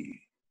key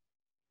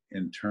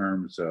in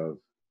terms of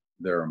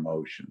their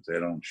emotions. They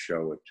don't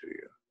show it to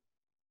you.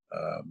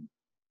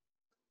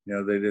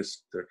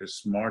 They're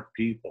just smart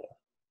people.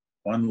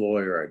 One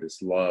lawyer I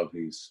just love,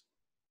 he's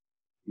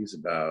in his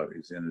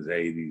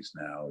 80s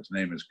now. His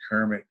name is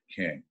Kermit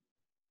King.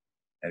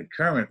 And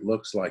Kermit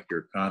looks like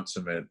your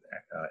consummate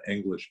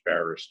English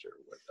barrister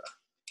with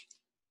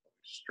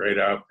straight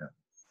up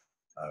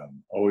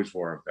and always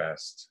wore a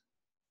vest.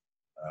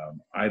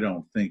 I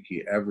don't think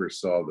he ever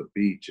saw the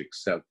beach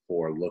except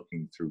for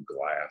looking through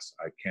glass.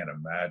 I can't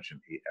imagine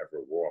he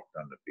ever walked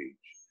on the beach.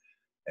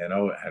 And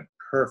had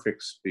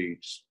perfect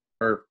speech,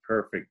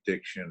 perfect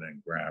diction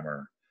and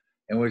grammar,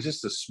 and was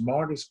just the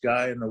smartest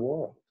guy in the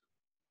world.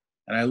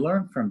 And I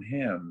learned from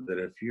him that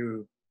if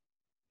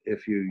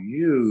you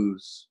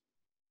use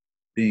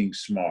being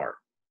smart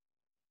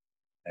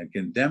and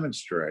can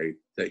demonstrate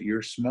that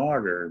you're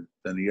smarter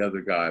than the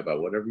other guy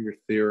about whatever your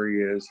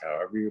theory is,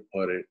 however you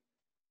put it,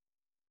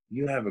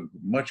 you have a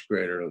much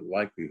greater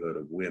likelihood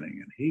of winning.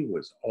 And he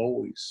was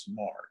always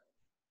smart.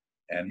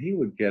 And he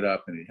would get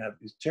up and he'd have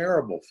these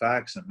terrible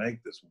facts and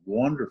make this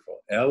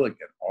wonderful,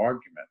 elegant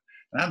argument.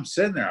 And I'm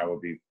sitting there, I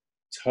would be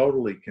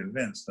totally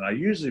convinced. And I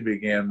usually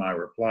began my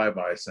reply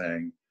by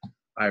saying,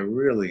 I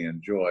really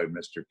enjoy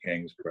Mr.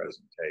 King's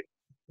presentation.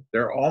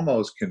 They're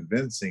almost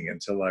convincing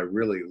until I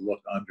really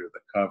look under the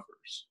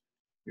covers.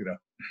 You know,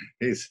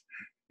 he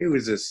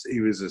was just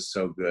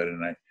so good.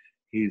 And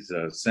he's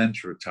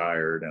since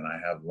retired, and I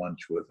have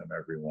lunch with him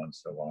every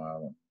once in a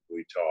while, and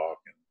we talk,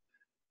 and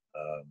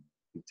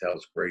he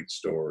tells great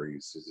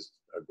stories. He's just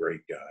a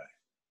great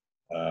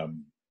guy.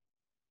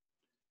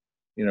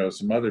 You know,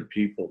 some other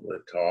people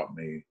that taught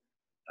me,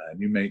 and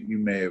you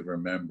may have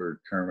remembered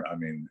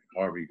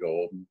Harvey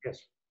Golden. Yes.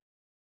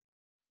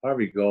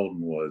 Harvey Golden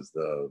was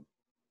the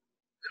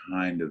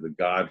kind of the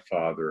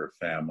godfather of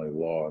family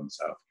law in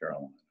South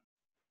Carolina.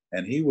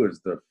 And he was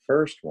the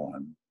first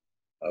one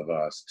of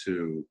us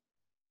to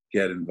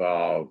get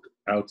involved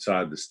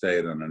outside the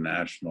state on a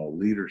national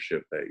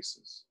leadership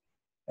basis.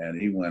 And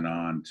he went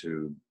on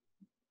to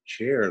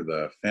chair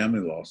the family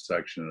law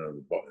section of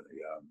the bar,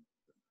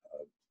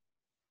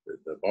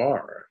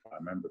 if I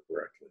remember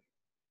correctly.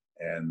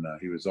 And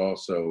he was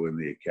also in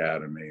the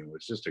academy and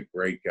was just a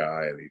great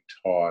guy. And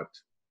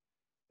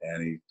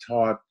he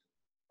taught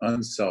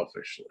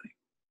unselfishly.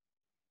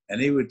 And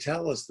he would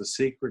tell us the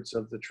secrets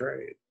of the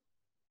trade.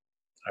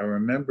 I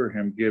remember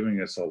him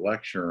giving us a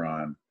lecture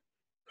on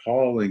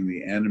calling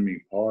the enemy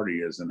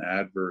party as an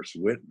adverse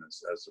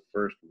witness, as the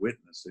first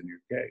witness in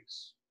your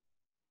case.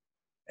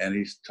 And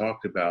he's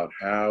talked about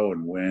how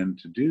and when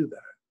to do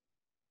that.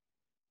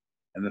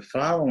 And the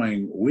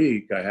following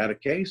week, I had a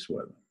case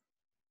with him.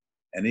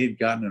 And he'd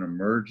gotten an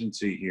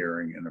emergency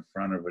hearing in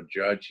front of a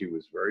judge he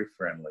was very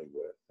friendly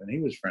with. And he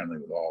was friendly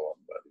with all of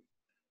them, but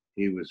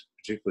he was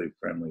particularly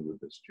friendly with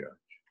this judge.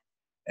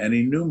 And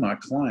he knew my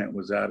client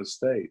was out of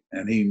state.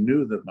 And he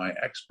knew that my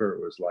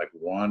expert was like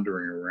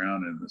wandering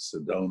around in the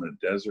Sedona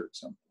desert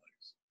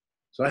someplace.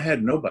 So I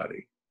had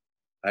nobody.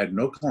 I had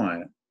no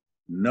client,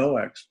 no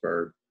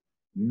expert,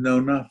 no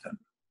nothing.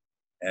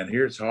 And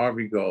here's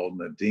Harvey Golden,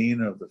 the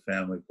dean of the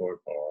family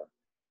court bar.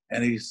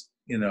 And he's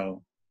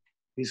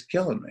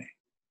killing me.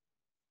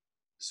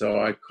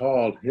 So I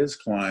called his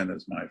client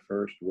as my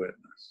first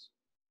witness.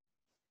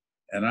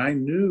 And I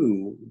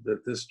knew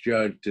that this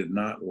judge did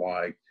not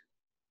like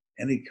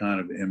any kind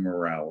of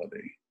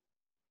immorality.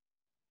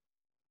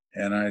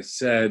 And I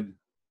said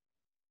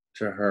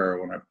to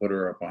her when I put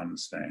her up on the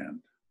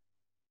stand,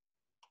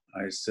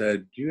 I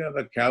said, do you have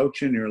a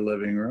couch in your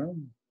living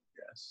room?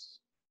 Yes.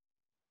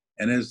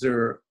 And is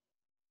there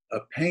a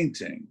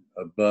painting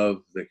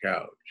above the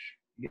couch?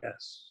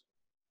 Yes.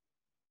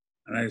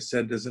 And I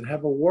said, does it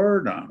have a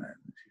word on it?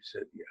 And she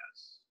said,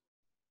 yes.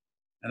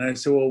 And I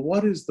said, well,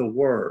 what is the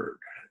word?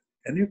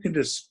 And you can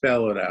just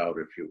spell it out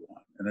if you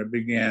want. And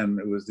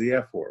it was the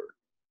F word.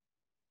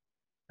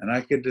 And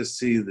I could just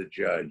see the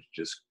judge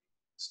just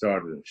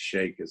started to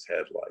shake his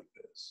head like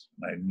this.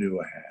 And I knew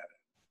I had it.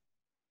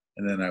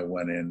 And then I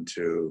went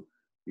into,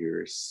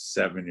 your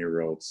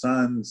 7-year-old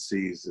son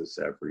sees this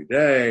every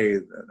day,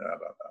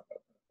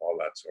 all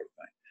that sort of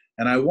thing.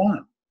 And I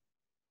won.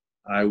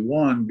 I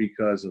won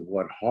because of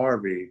what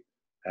Harvey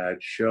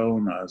had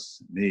shown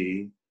us,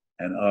 me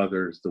and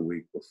others, the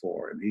week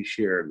before. And he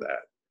shared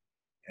that.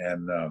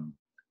 And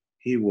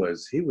he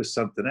was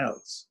something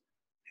else.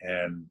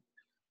 And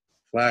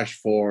flash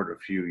forward a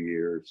few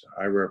years,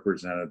 I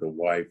represented the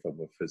wife of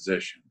a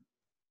physician.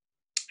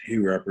 He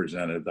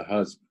represented the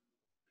husband.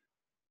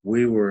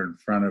 We were in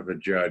front of a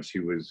judge he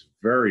was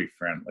very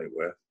friendly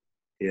with.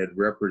 He had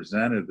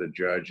represented the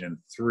judge in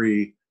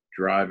 3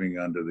 driving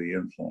under the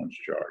influence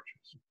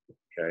charges.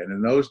 Okay, and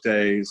in those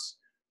days,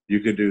 you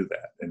could do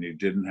that, and you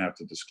didn't have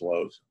to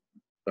disclose it.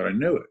 But I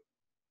knew it.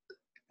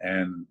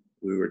 And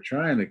we were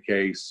trying the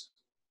case,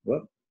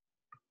 in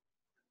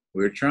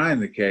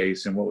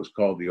what was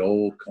called the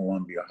Old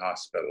Columbia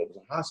Hospital. It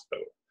was a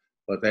hospital,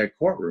 but they had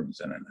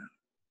courtrooms in it now.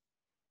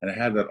 And it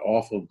had that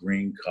awful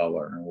green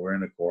color, and we're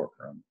in a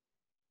courtroom.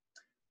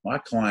 My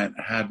client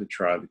had to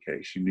try the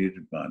case. She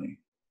needed money,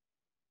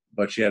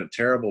 but she had a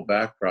terrible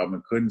back problem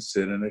and couldn't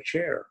sit in a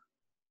chair.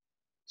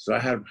 So I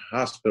had a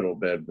hospital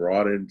bed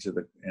brought into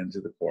the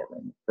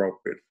courtroom,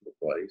 appropriate for the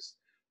place.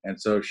 And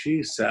so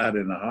she sat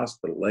in the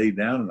hospital, laid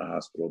down in the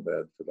hospital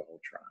bed for the whole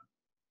trial.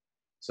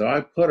 So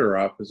I put her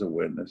up as a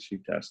witness. She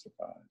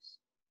testifies.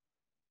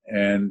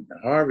 And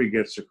Harvey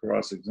gets to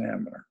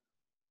cross-examine her.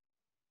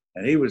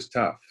 And he was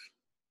tough.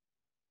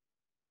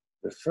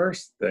 The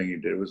first thing he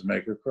did was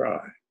make her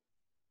cry.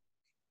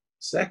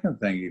 Second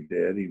thing he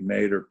did, he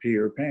made her pee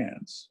her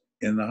pants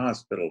in the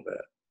hospital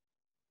bed.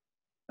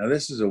 Now,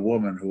 this is a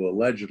woman who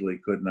allegedly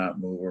could not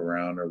move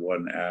around or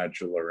wasn't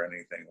agile or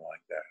anything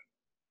like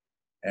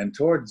that. And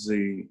towards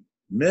the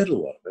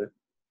middle of it,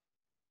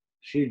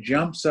 She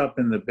jumps up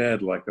in the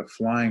bed like a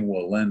flying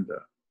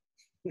Walinda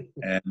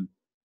and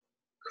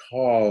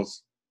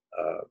calls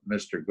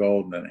Mr.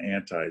 Golden an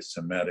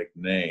anti-Semitic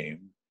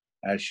name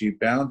as she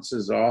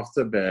bounces off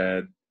the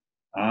bed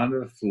onto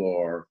the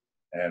floor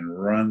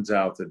and runs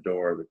out the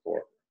door of the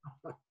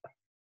courtroom.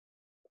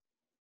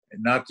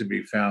 And not to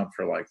be found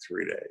for like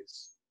 3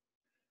 days.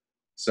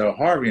 So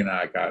Harvey and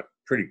I got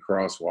pretty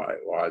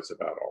crosswise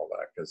about all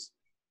that because,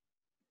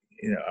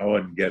 I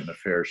wasn't getting a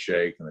fair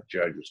shake and the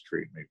judge was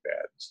treating me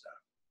bad and stuff.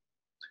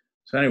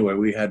 So anyway,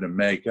 we had to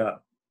make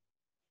up.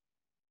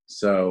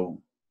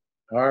 So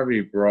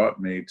Harvey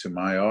brought me to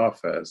my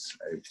office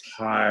a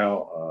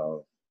pile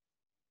of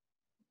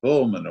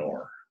bull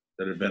manure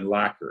that had been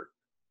lacquered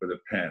with a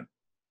pen.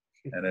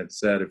 And it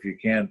said, if you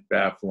can't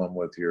dazzle them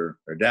with your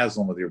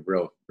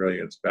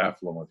brilliance,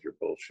 baffle them with your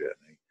bullshit.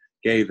 And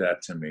he gave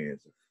that to me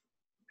as a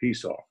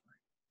peace offering.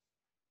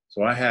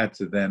 So I had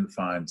to then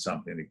find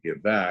something to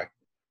give back.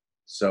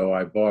 So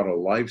I bought a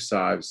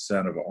life-size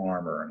set of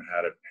armor and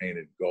had it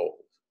painted gold.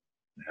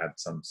 It had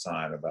some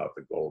sign about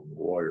the Golden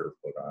Warrior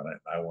put on it.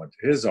 And I went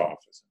to his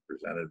office and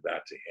presented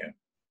that to him.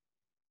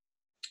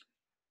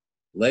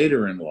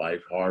 Later in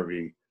life,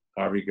 Harvey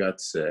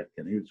got sick,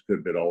 and he was a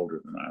good bit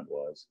older than I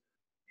was.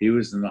 He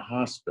was in the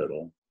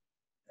hospital,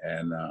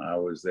 and I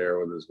was there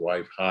with his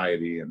wife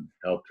Heidi and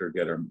helped her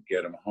get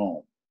him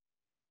home.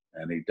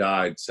 And he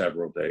died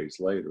several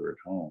days later at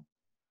home.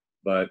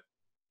 But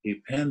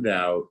he penned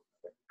out,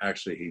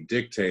 actually he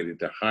dictated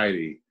to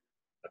Heidi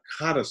a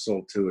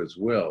codicil to his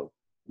will,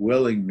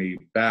 willing me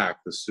back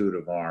the suit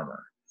of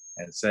armor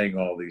and saying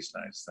all these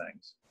nice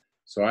things.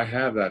 So I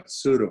have that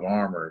suit of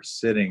armor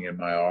sitting in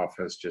my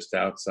office just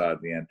outside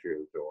the entry of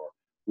the door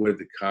with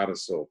the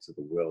codicil to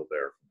the will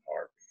there from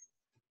Harvey.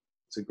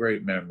 It's a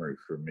great memory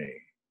for me.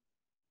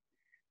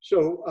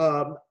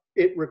 So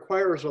it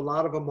requires a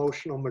lot of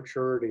emotional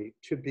maturity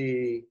to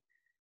be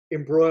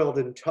embroiled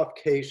in tough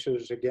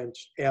cases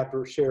against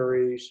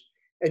adversaries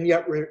and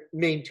yet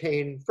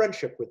maintain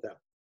friendship with them.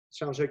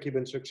 Sounds like you've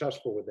been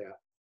successful with that.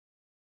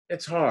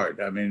 It's hard.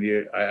 I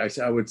mean,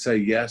 I would say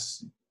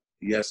yes,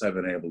 I've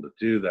been able to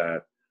do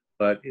that.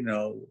 But,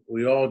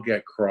 we all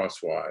get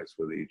crosswise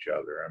with each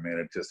other. I mean,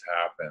 it just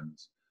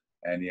happens.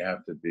 And you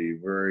have to be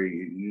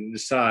you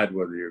decide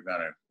whether you're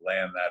going to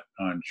land that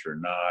punch or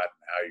not,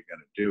 and how you're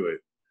going to do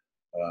it.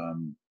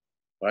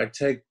 I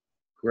take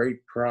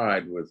great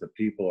pride with the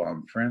people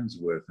I'm friends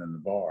with in the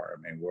bar.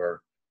 I mean,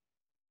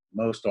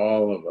 most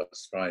all of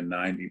us, probably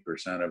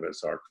 90% of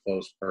us, are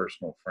close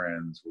personal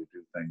friends. We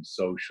do things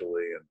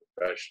socially and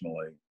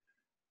professionally.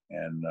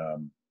 And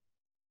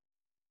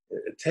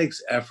it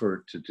takes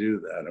effort to do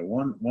that. And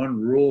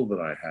one rule that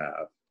I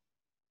have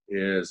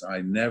is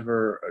I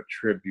never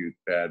attribute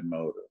bad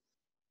motive.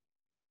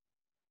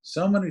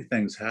 So many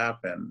things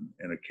happen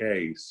in a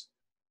case,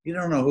 you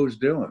don't know who's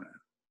doing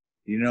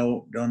it. You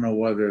don't know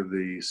whether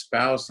the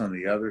spouse on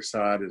the other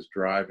side is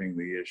driving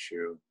the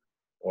issue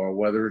or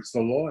whether it's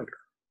the lawyer,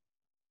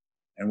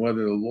 and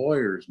whether the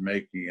lawyer is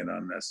making it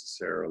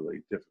unnecessarily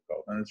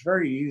difficult. And it's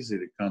very easy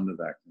to come to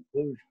that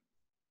conclusion.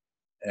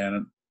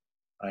 And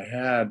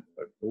the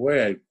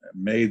way I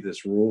made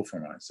this rule for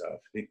myself,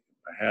 I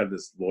had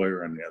this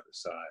lawyer on the other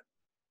side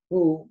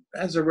who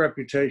has a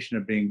reputation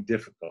of being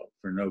difficult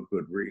for no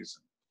good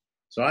reason.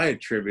 So I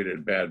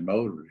attributed bad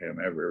motive to him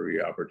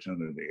every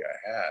opportunity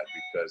I had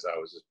because I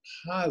was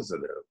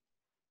positive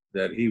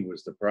that he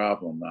was the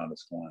problem, not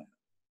his client.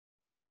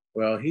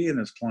 Well, he and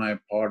his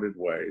client parted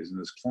ways, and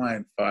his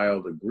client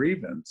filed a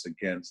grievance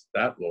against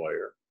that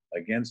lawyer,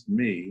 against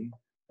me,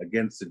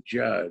 against the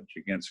judge,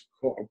 against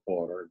a court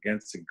reporter,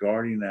 against the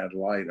guardian ad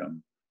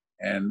litem,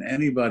 and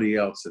anybody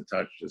else that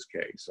touched his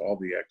case, all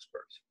the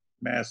experts.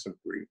 Massive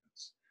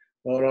grievance.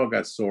 Well, it all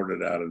got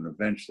sorted out and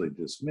eventually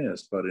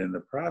dismissed, but in the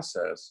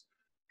process,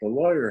 the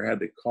lawyer had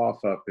to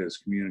cough up his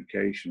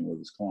communication with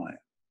his client,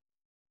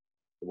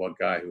 the one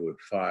guy who had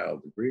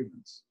filed the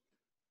grievance.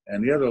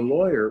 And the other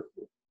lawyer,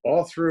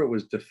 all through it,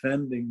 was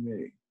defending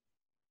me.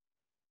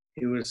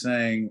 He was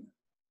saying,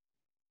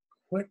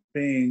 quit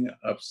being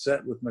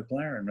upset with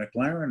McLaren.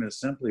 McLaren is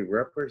simply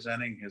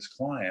representing his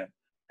client,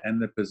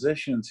 and the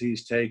positions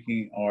he's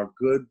taking are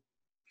good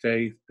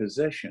faith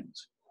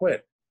positions.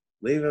 Quit.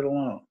 Leave it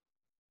alone.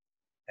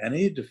 And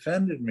he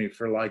defended me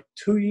for like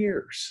 2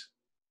 years.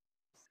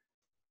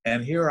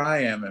 And here I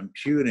am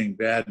imputing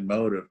bad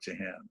motive to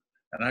him.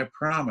 And I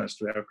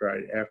promised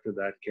after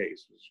that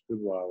case, it was a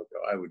good while ago,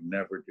 I would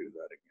never do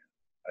that again.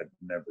 I'd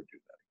never do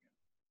that again.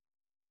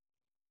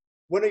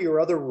 One of your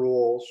other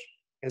rules,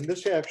 and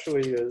this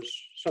actually is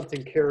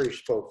something Carrie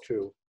spoke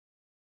to,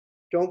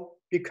 don't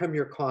become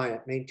your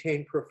client.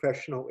 Maintain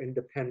professional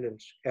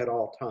independence at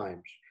all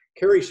times.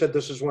 Carrie said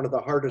this is one of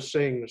the hardest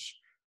things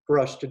for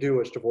us to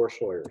do as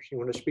divorce lawyers. You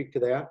want to speak to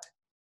that?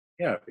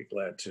 Yeah, I'd be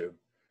glad to.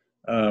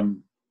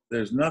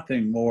 There's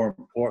nothing more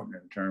important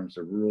in terms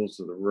of rules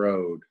of the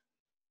road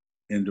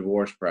in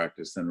divorce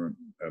practice than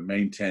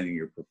maintaining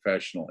your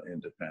professional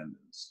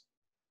independence.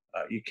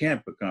 You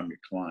can't become your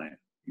client.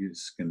 You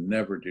just can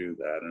never do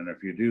that. And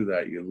if you do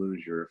that, you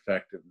lose your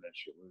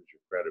effectiveness, you lose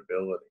your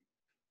credibility.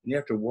 You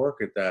have to work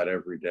at that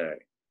every day.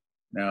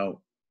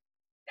 Now,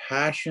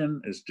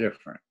 passion is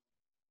different.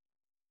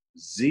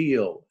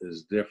 Zeal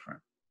is different.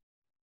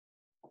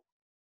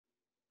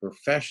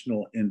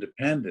 Professional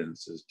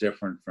independence is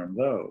different from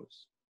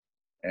those.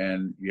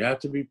 And you have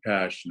to be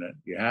passionate.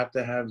 You have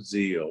to have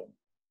zeal,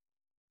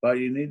 but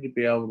you need to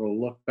be able to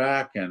look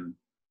back and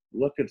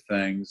look at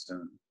things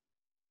and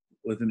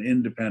with an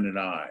independent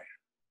eye.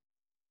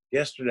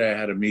 Yesterday I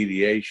had a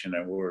mediation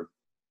and we were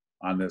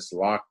on this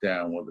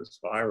lockdown with this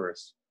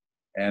virus,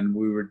 and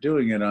we were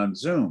doing it on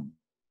Zoom.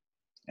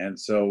 And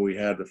so we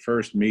had the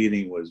first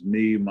meeting was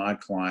me, my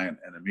client,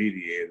 and a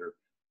mediator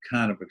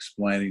kind of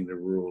explaining the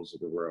rules of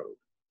the road.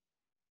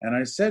 And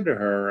I said to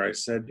her, I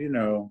said, you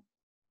know,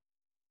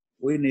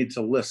 we need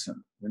to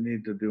listen. We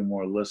need to do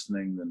more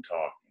listening than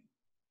talking.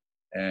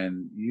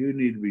 And you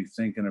need to be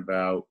thinking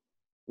about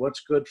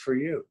what's good for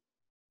you,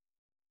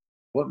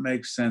 what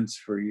makes sense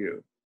for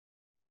you.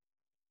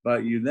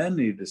 But you then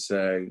need to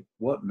say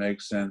what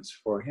makes sense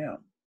for him.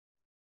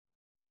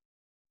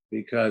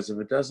 Because if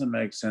it doesn't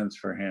make sense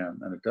for him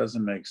and it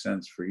doesn't make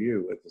sense for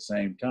you at the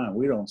same time,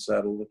 we don't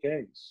settle the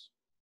case.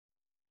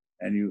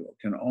 And you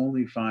can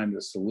only find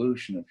a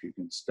solution if you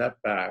can step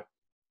back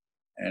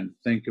and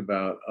think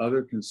about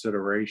other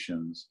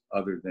considerations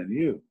other than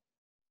you.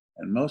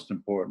 And most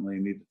importantly,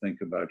 you need to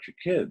think about your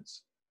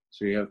kids.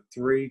 So you have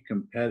three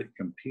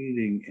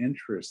competing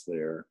interests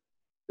there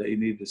that you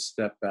need to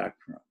step back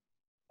from.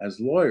 As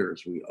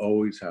lawyers, we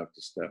always have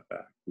to step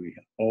back. We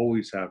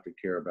always have to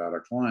care about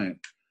our client,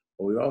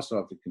 but we also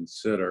have to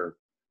consider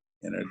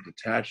in a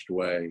detached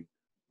way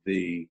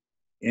the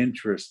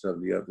interest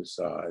of the other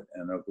side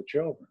and of the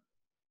children.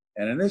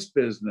 And in this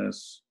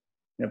business,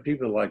 you know,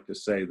 people like to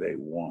say they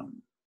won.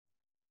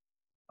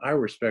 I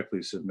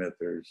respectfully submit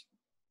there's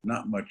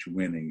not much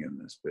winning in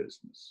this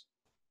business.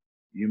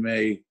 You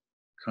may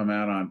come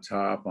out on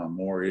top on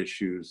more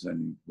issues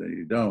than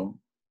you don't,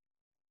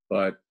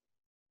 but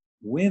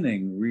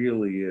winning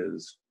really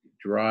is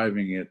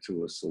driving it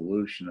to a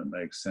solution that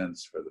makes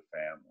sense for the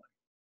family.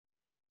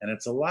 And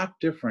it's a lot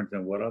different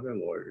than what other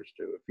lawyers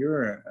do. If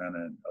you're a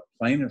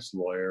plaintiff's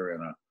lawyer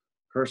in a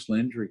personal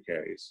injury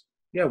case,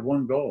 you have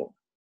one goal: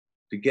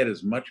 to get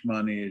as much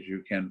money as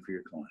you can for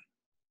your client.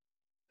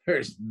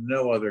 There's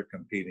no other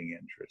competing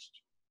interest.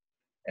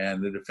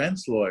 And the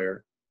defense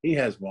lawyer, he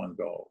has one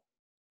goal.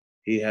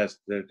 He has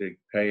to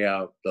pay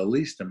out the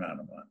least amount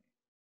of money.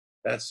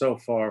 That's so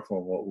far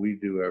from what we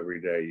do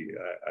every day,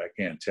 I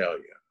can't tell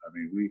you. I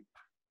mean,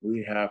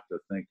 we have to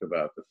think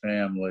about the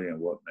family and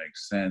what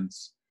makes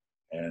sense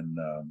and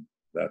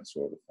that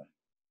sort of thing.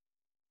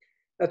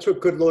 That's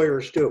what good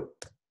lawyers do,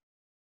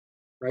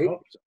 right?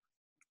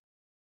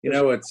 You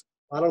know, it's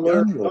a lot of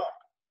lawyers.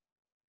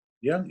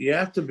 You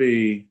have to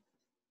be,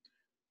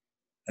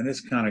 and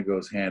this kind of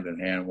goes hand in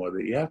hand with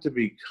it, you have to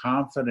be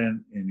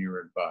confident in your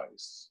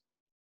advice.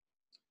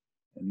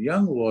 And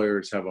young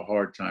lawyers have a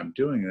hard time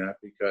doing that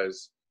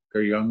because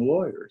they're young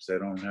lawyers. They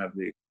don't have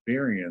the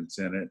experience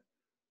in it.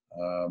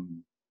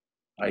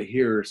 I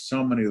hear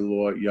so many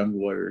young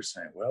lawyers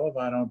saying, well, if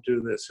I don't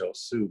do this, he'll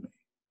sue me.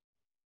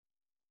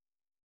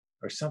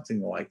 Or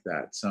something like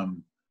that,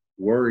 some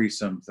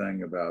worrisome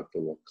thing about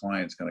the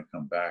client's going to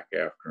come back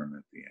after him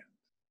at the end.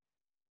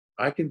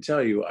 I can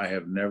tell you, I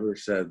have never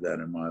said that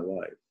in my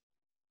life.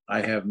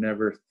 I have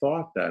never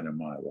thought that in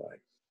my life.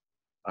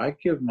 I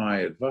give my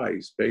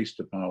advice based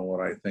upon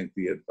what I think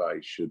the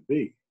advice should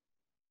be,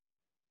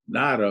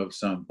 not of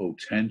some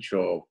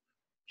potential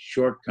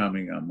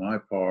shortcoming on my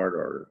part,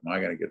 or am I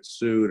going to get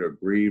sued or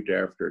grieved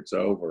after it's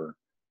over.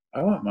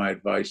 I want my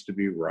advice to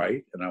be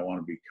right, and I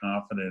want to be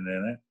confident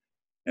in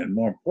it. And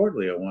more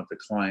importantly, I want the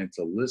client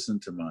to listen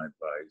to my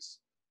advice,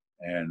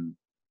 and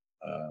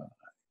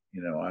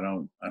you know, I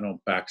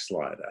don't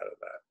backslide out of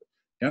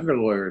that. Younger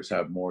lawyers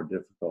have more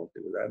difficulty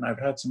with that, and I've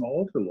had some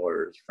older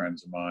lawyers,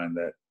 friends of mine,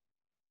 that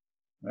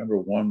I remember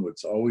one would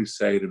always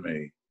say to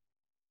me,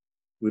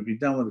 "We'd be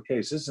done with the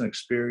case. This is an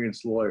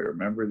experienced lawyer,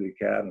 member of the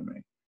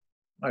academy,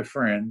 my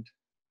friend,"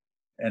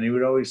 and he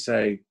would always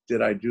say,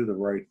 "Did I do the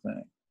right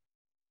thing?"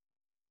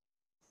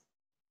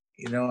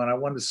 You know, and I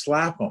wanted to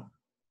slap him.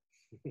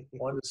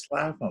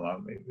 I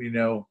mean, you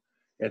know,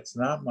 it's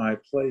not my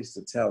place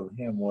to tell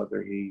him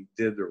whether he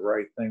did the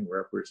right thing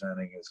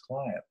representing his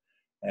client.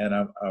 And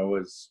I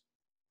was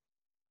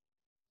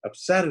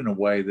upset in a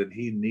way that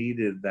he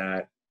needed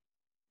that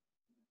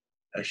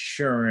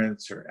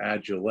assurance or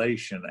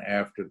adulation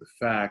after the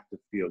fact to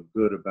feel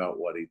good about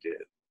what he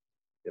did,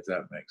 if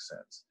that makes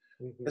sense.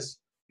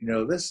 Mm-hmm. You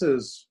know, this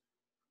is,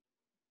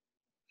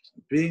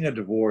 being a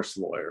divorce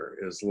lawyer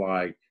is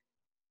like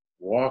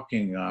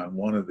walking on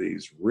one of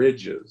these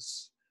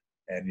ridges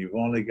and you've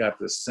only got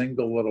this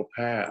single little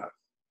path,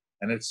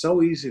 and it's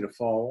so easy to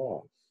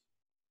fall off.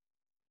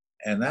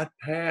 And that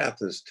path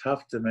is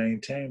tough to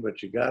maintain,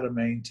 but you got to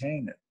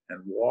maintain it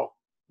and walk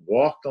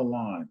the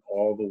line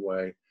all the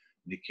way. And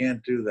you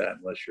can't do that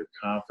unless you're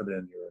confident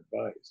in your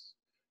advice.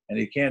 And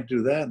you can't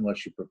do that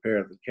unless you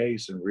prepare the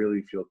case and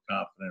really feel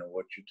confident in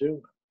what you're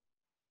doing.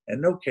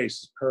 And no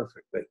case is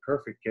perfect.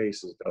 Perfect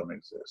cases don't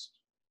exist.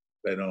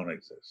 They don't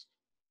exist.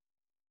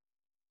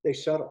 they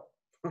settle.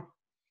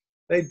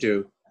 They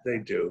do. They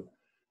do.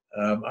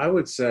 I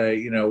would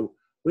say,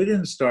 we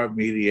didn't start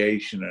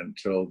mediation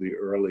until the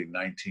early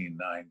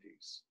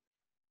 1990s.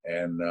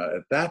 And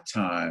at that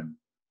time,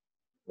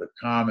 the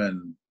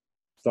common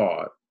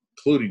thought,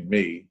 including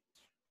me,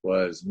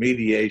 was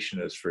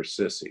mediation is for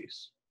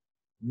sissies.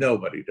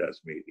 Nobody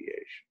does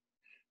mediation.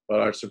 But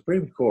our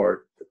Supreme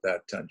Court at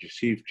that time,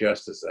 Chief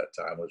Justice at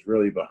that time, was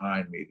really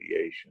behind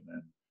mediation.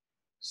 And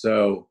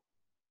so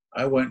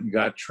I went and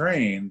got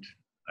trained,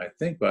 I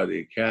think, by the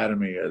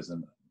Academy as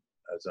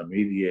a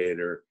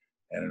mediator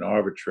and an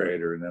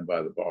arbitrator, and then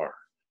by the bar.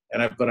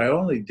 But I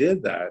only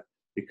did that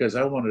because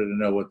I wanted to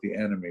know what the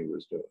enemy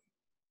was doing.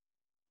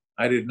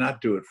 I did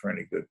not do it for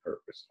any good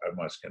purpose, I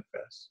must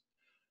confess.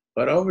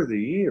 But over the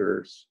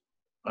years,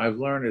 I've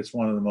learned it's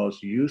one of the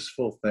most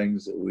useful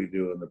things that we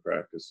do in the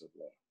practice of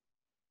law.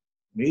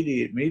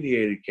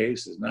 Mediated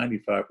cases,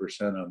 95%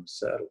 of them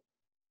settle.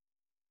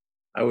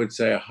 I would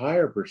say a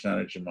higher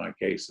percentage of my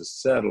cases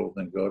settle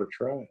than go to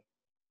trial.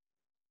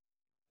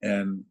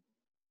 And,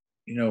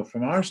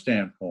 from our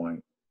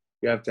standpoint,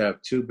 you have to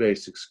have two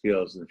basic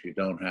skills, and if you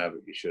don't have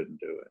it, you shouldn't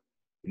do it.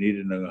 You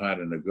need to know how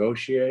to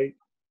negotiate,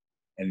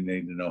 and you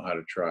need to know how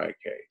to try a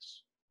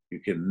case. You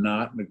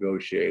cannot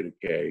negotiate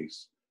a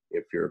case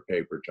if you're a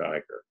paper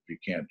tiger. If you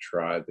can't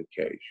try the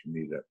case, you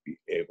need to be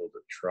able to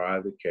try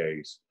the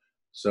case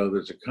so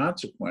there's a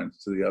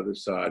consequence to the other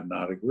side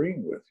not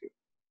agreeing with you.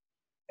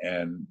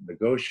 And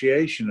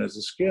negotiation is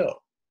a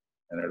skill.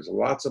 And there's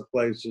lots of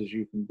places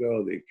you can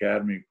go. The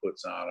Academy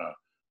puts on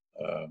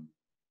a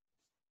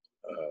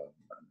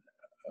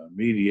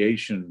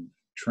mediation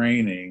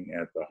training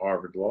at the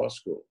Harvard Law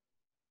School.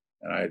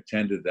 And I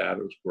attended that.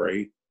 It was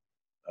great.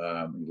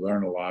 You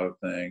learn a lot of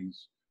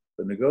things.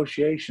 But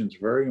negotiation is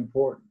very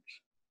important.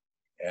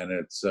 And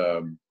it's,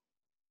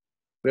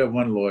 we have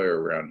one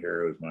lawyer around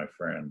here who's my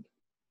friend.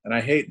 And I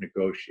hate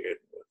negotiating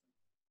with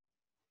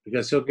him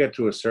because he'll get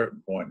to a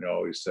certain point and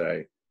always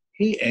say,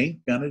 he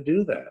ain't going to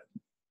do that.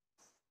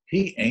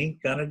 He ain't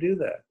going to do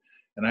that.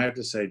 And I have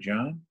to say,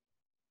 John,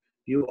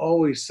 you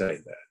always say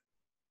that.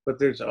 But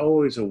there's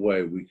always a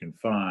way we can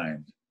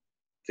find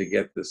to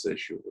get this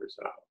issue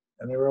resolved.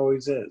 And there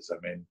always is.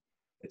 I mean,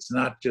 it's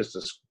not just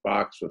a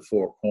box with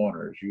four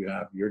corners.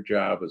 Your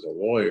job as a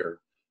lawyer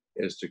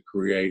is to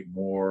create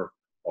more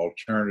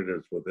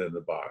alternatives within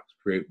the box,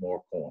 create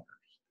more corners,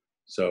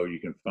 so you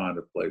can find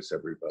a place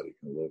everybody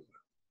can live with.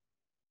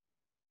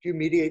 Do you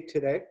mediate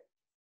today?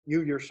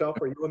 You yourself,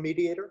 are you a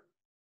mediator?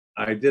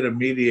 I did a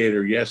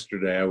mediator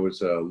yesterday. I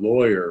was a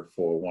lawyer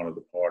for one of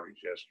the parties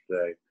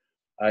yesterday.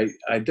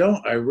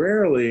 I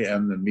rarely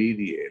am the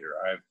mediator.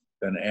 I've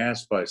been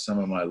asked by some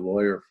of my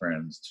lawyer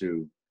friends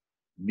to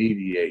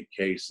mediate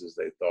cases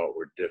they thought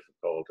were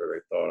difficult or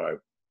they thought I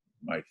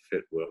might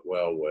fit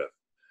well with.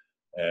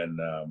 And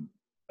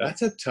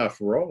that's a tough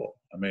role.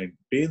 I mean,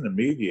 being the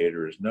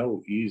mediator is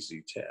no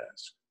easy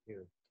task.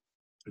 Yeah.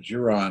 But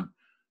you're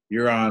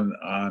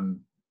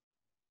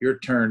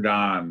turned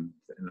on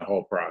in the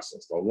whole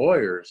process. The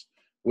lawyers,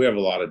 we have a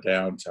lot of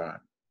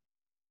downtime.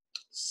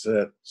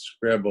 Sit,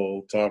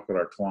 scribble, talk with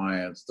our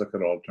clients, look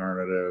at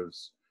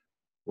alternatives,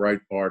 write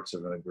parts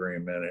of an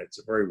agreement. It's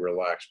a very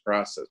relaxed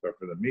process, but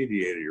for the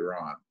mediator, you're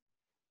on.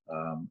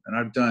 And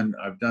I've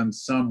done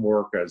some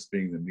work as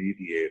being the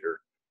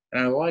mediator,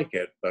 and I like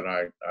it, but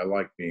I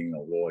like being a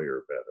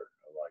lawyer better.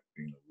 I like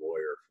being a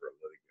lawyer for a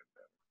litigant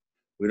better.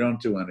 We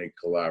don't do any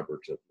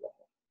collaborative law.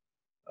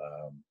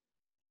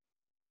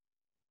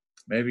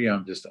 Maybe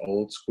I'm just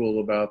old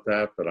school about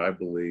that, but I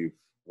believe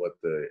what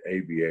the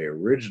ABA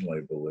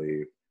originally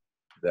believed,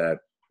 that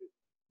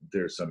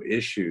there's some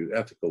issues,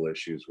 ethical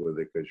issues with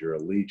it, because your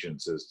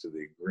allegiance is to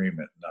the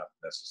agreement, not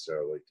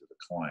necessarily to the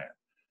client.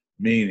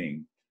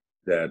 Meaning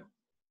that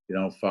you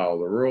don't follow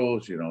the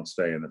rules, you don't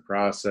stay in the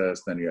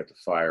process, then you have to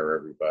fire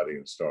everybody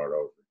and start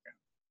over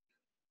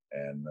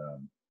again. And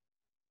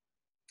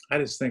I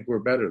just think we're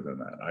better than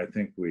that. I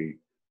think we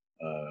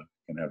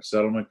can have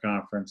settlement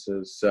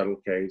conferences, settle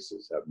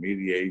cases, have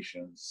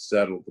mediations,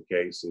 settle the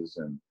cases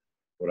in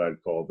what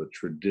I'd call the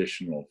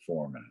traditional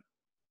format.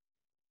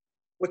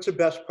 What's the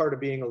best part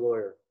of being a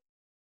lawyer?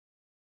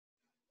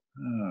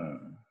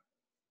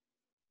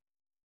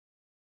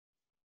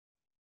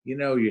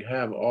 You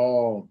have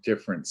all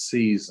different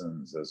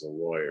seasons as a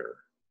lawyer.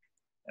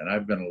 And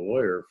I've been a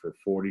lawyer for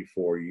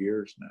 44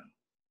 years now.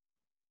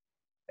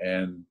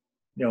 And,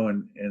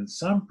 in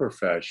some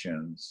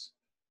professions,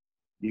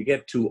 you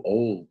get too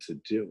old to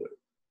do it.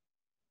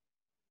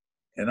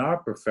 In our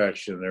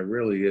profession, there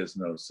really is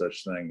no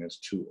such thing as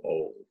too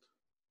old.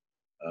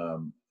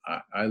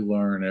 I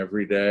learn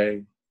every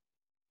day.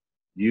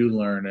 You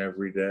learn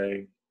every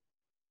day.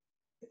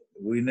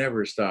 We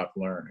never stop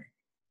learning.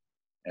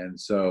 And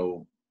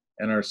so,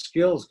 and our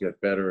skills get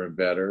better and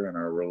better, and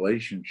our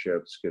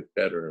relationships get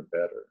better and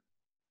better.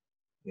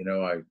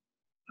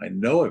 I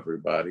know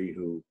everybody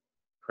who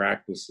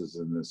practices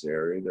in this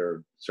area. There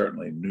are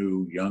certainly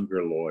new,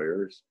 younger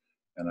lawyers,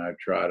 and I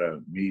try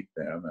to meet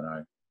them, and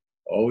I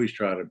always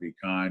try to be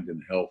kind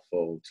and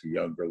helpful to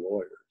younger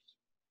lawyers.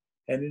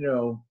 And,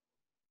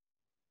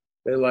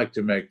 they like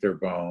to make their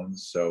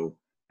bones. So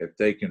if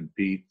they can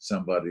beat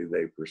somebody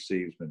they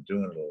perceive's been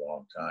doing it a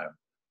long time,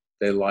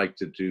 they like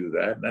to do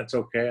that, and that's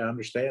okay. I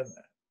understand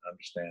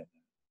that.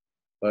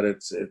 But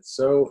it's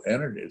so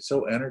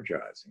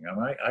energizing.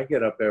 I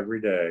get up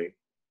every day,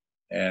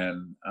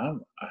 and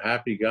I'm a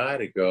happy guy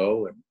to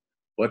go. And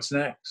what's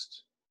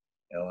next?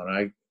 And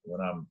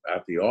when I'm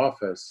at the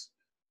office,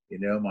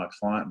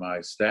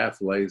 my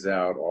staff lays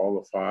out all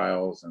the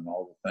files and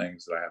all the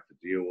things that I have to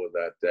deal with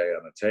that day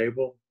on a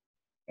table,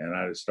 and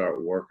I just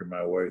start working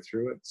my way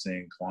through it,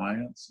 seeing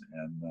clients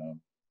and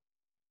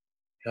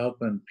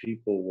helping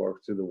people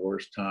work through the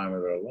worst time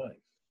of their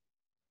life.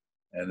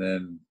 And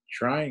then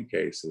trying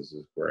cases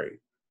is great.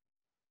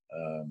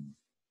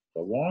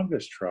 The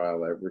longest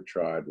trial I ever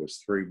tried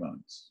was 3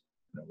 months,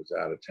 and it was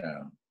out of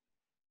town.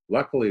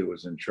 Luckily, it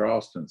was in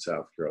Charleston,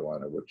 South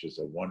Carolina, which is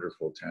a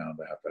wonderful town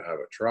to have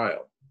a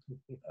trial.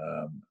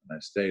 And I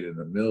stayed in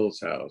the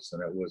Mills house,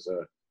 and it was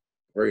a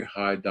very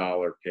high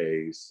dollar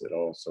case. It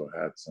also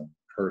had some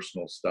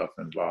personal stuff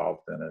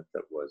involved in it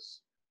that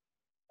was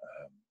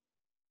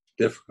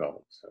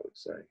difficult, I would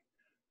say.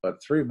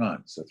 But 3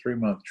 months, a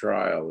 3-month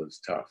trial is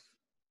tough.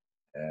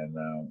 And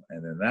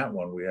in that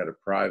one, we had a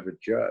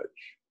private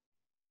judge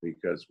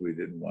because we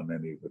didn't want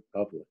any of it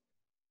public.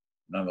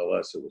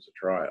 Nonetheless, it was a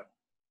trial.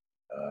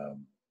 I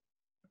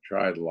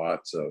tried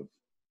lots of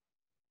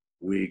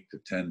week to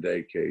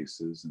 10-day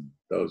cases, and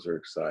those are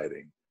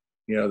exciting.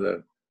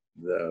 The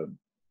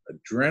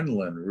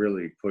adrenaline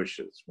really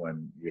pushes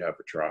when you have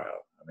a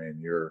trial. I mean,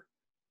 you're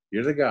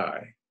the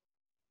guy,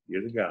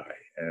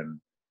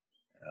 and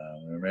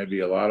there may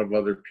be a lot of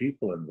other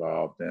people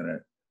involved in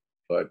it,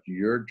 but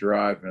you're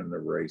driving the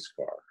race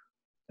car.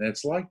 And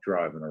it's like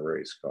driving a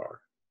race car.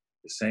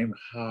 The same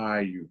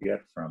high you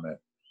get from it,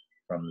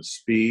 from the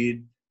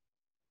speed,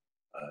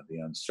 the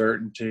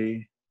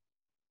uncertainty,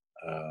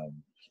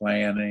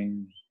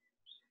 planning.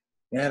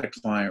 I had a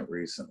client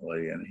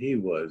recently, and he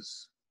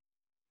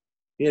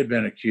had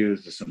been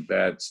accused of some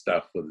bad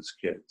stuff with his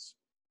kids.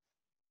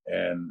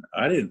 And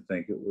I didn't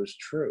think it was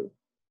true.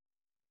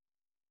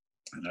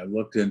 And I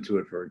looked into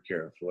it very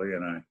carefully,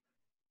 and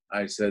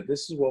I said,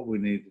 this is what we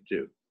need to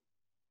do.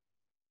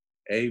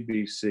 A,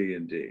 B, C,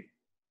 and D.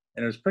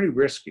 And it was pretty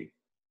risky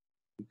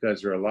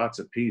because there are lots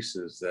of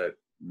pieces that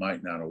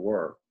might not have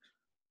worked,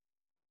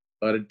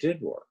 but it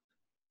did work.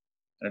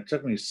 And it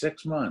took me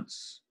 6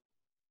 months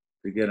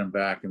to get him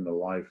back in the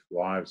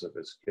lives of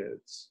his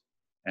kids.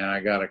 And I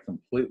got it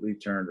completely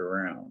turned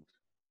around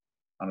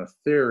on a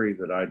theory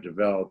that I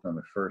developed on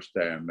the first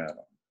day I met him.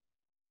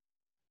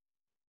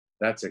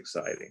 That's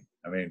exciting.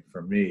 I mean,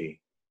 for me,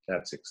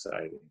 that's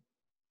exciting.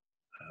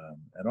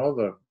 And all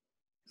the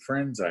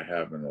friends I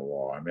have in the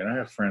law, I mean, I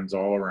have friends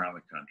all around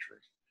the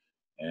country.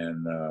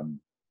 And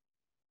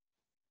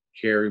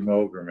Kerry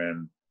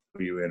Mogerman,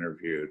 who you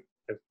interviewed,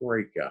 a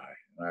great guy.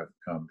 And I've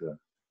come to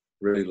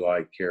really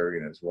like Kerry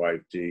and his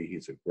wife, Dee.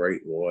 He's a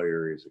great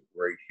lawyer. He's a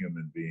great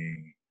human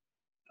being.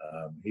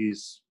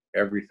 He's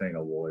everything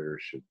a lawyer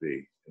should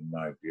be, in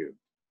my view.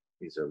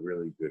 He's a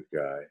really good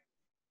guy.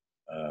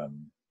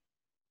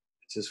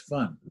 It's just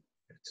fun.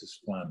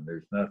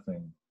 There's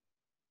nothing,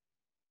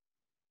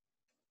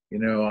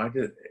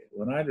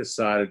 when I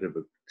decided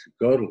to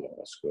go to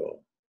law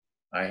school,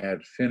 I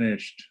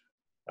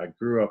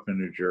grew up in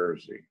New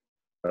Jersey,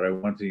 but I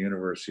went to the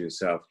University of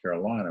South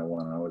Carolina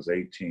when I was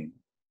 18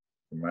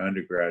 for my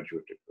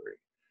undergraduate degree.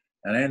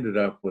 And I ended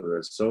up with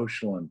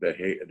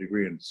a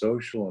degree in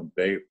social and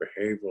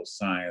behavioral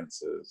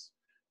sciences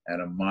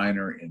and a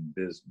minor in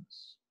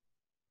business.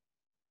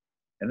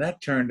 And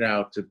that turned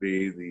out to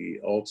be the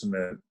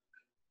ultimate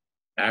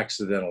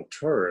accidental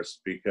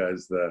tourist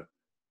because the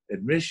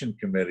admission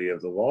committee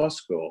of the law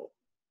school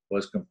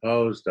was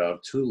composed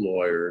of 2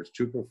 lawyers,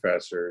 2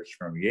 professors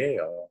from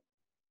Yale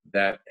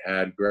that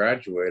had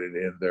graduated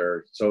in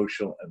their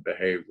social and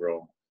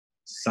behavioral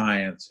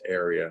science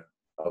area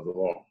of the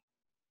law.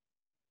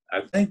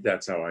 I think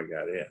that's how I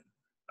got in,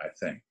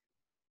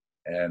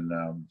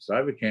 And so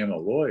I became a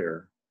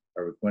lawyer.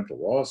 I went to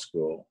law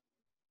school,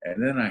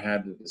 and then I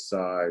had to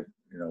decide,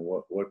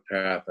 what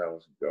path I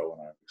was going to go,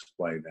 and I've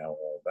explained how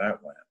all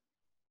that went.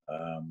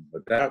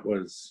 But that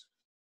was,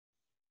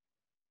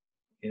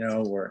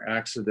 we're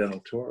accidental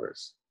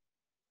tourists.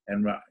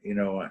 And, you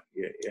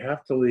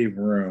have to leave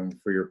room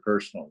for your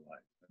personal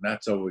life, and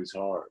that's always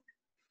hard.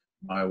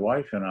 My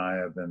wife and I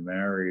have been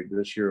married,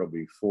 this year will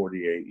be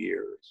 48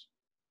 years.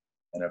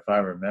 And if I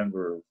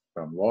remember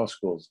from law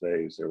school's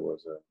days, there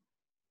was a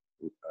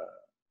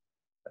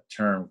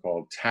term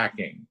called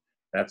tacking.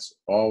 That's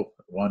all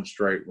one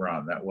straight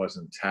run. That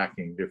wasn't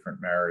tacking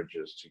different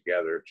marriages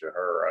together to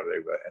her or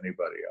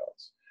anybody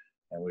else.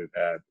 And we've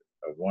had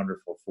a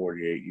wonderful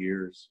 48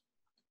 years.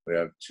 We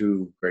have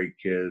 2 great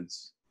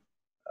kids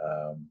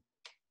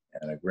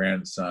and a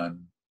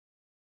grandson.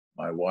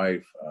 My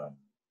wife,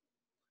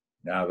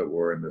 now that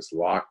we're in this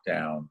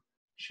lockdown,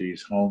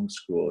 she's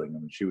homeschooling. I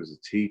mean, she was a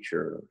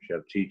teacher. She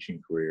had a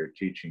teaching career,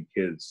 teaching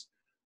kids,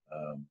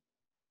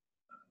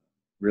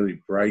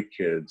 really bright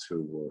kids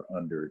who were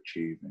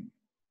underachieving.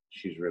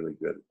 She's really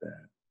good at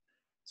that.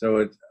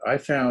 So I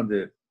found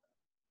it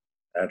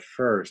at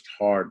first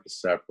hard to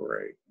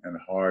separate and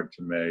hard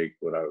to make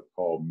what I would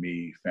call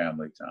me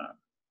family time.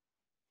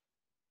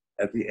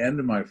 At the end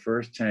of my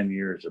first 10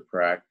 years of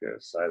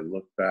practice, I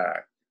looked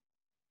back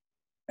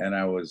and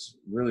I was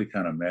really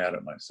kind of mad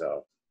at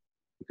myself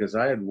because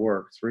I had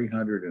worked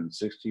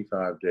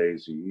 365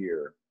 days a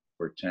year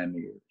for 10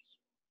 years.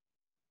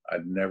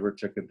 I'd never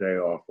took a day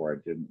off where I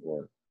didn't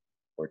work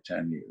for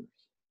 10 years.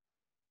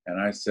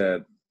 And I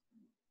said,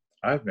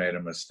 I've made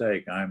a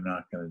mistake. I'm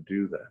not going to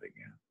do that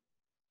again.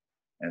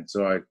 And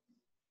so I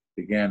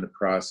began the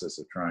process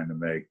of trying to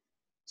make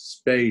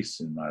space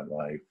in my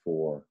life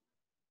for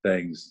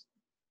things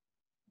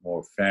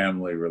more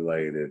family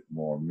related,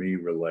 more me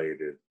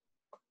related.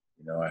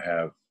 You know,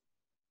 I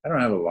don't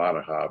have a lot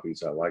of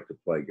hobbies. I like to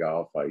play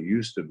golf. I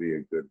used to be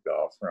a good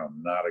golfer.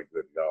 I'm not a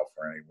good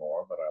golfer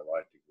anymore, but I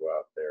like to go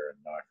out there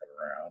and knock it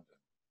around.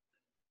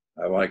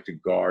 I like to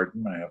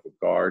garden. I have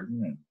a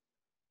garden, and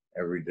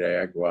every day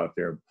I go out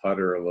there and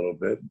putter a little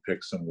bit and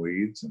pick some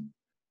weeds and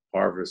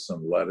harvest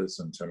some lettuce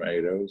and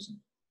tomatoes. And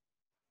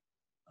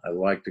I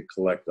like to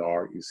collect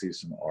art. You see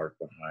some art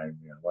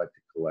behind me. I like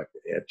to collect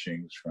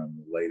etchings from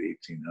the late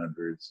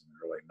 1800s and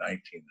early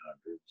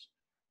 1900s,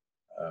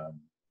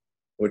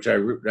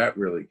 that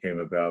really came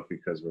about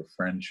because of a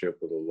friendship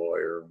with a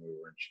lawyer. We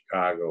were in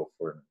Chicago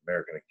for an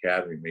American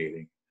Academy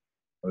meeting.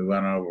 We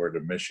went over to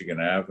Michigan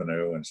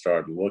Avenue and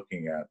started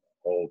looking at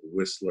old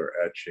Whistler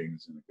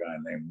etchings and a guy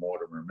named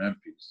Mortimer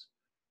Mempes.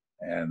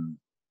 And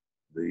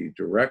the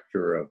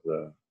director of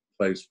the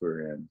place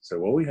we're in said,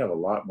 well, we have a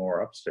lot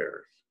more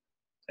upstairs.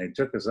 And he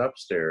took us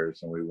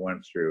upstairs and we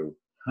went through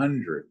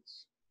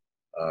hundreds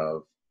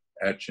of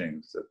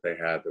etchings that they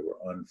had that were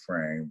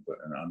unframed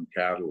and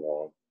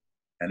uncatalogued.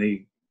 And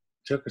he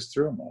took us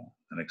through them all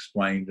and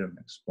explained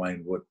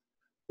what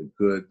the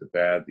good, the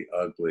bad, the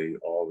ugly,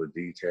 all the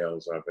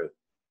details of it.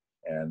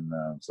 And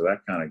so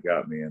that kind of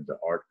got me into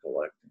art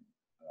collecting.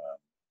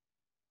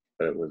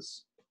 But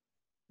it's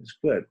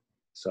good.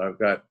 So I've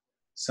got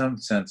some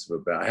sense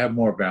of I have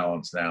more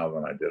balance now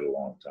than I did a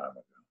long time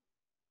ago.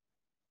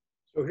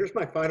 So here's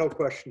my final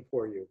question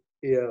for you.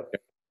 If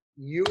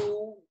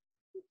you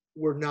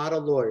were not a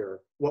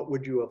lawyer, what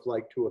would you have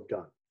liked to have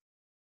done?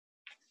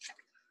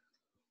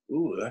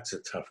 Ooh, that's a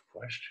tough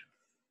question.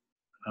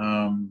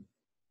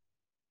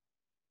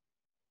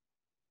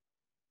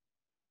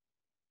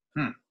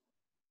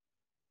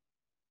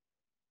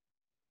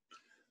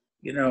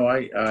 You know,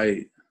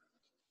 I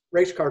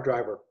race car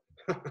driver.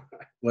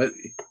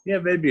 Yeah,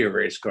 maybe a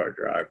race car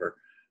driver.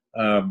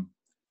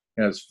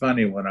 It's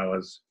funny, when I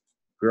was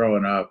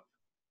growing up,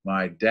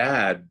 my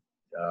dad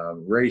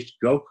raced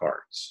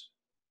go-karts.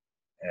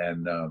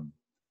 And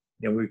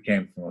we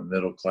came from a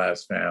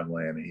middle-class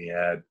family, and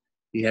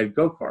he had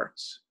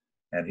go-karts,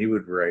 and he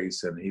would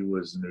race, and he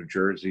was a New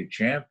Jersey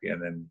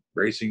champion in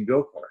racing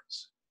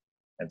go-karts.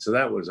 And so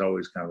that was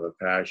always kind of a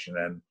passion.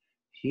 And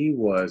he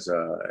was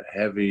a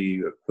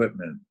heavy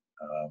equipment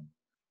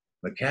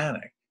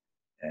mechanic,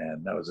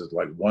 and that was just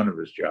like one of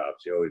his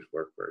jobs. He always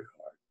worked very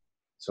hard.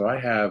 So I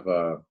have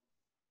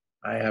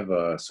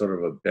a sort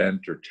of a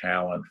bent or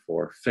talent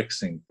for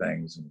fixing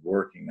things and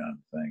working on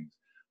things.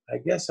 I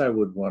guess I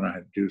would want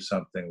to do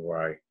something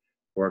where I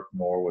work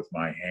more with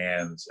my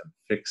hands and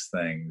fix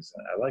things.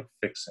 And I like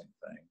fixing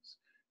things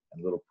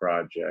and little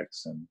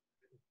projects. And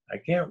I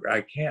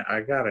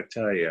gotta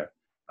tell you,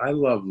 I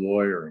love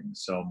lawyering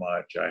so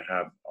much. I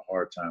have a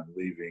hard time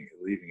leaving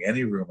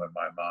any room in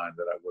my mind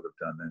that I would have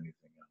done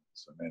anything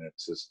else. I mean,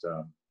 it's just,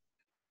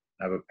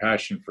 I have a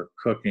passion for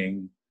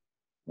cooking.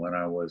 When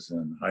I was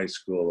in high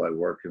school, I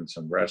worked in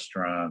some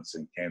restaurants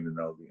and came to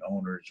know the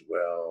owners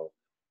well.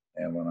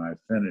 And when I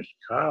finished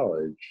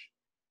college,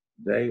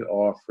 they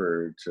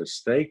offered to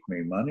stake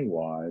me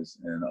money-wise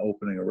in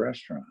opening a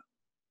restaurant,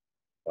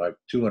 like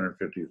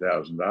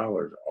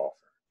 $250,000 offer.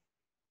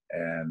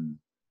 And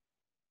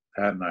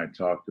Pat and I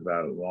talked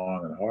about it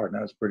long and hard, and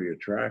that was pretty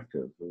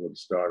attractive. We would have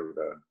started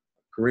a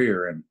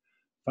career. And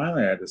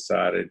finally I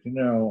decided, I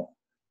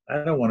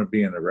don't want to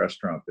be in the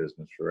restaurant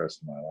business for the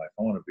rest of my life.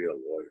 I want to be a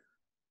lawyer.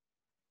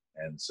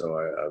 And so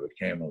I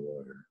became a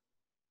lawyer.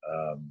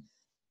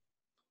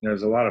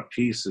 There's a lot of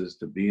pieces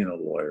to being a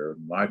lawyer.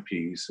 My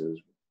piece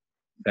is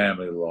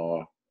family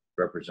law,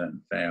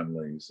 representing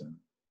families and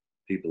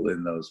people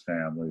in those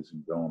families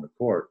and going to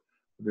court.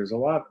 But there's a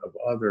lot of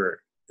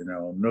other,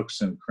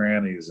 nooks and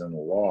crannies in the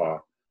law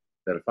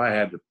that if I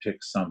had to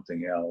pick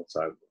something else,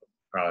 I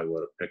probably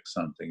would have picked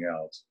something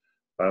else.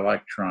 But I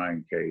like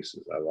trying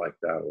cases. I like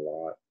that a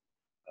lot.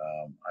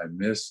 I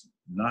miss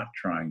not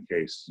trying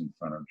cases in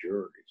front of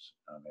juries.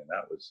 I mean,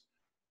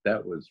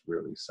 that was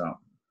really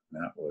something.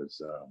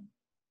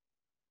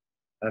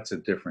 That's a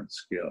different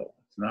skill.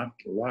 It's not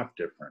a lot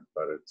different,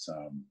 but it's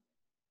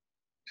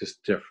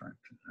just different.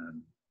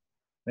 And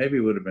maybe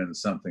it would have been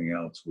something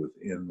else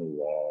within the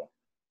law,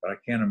 but I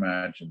can't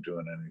imagine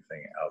doing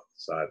anything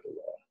outside the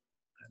law.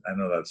 I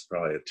know that's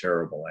probably a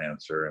terrible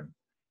answer and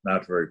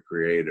not very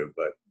creative,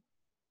 but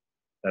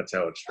that's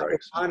how it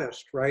strikes me.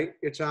 Honest, right?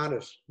 It's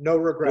honest. No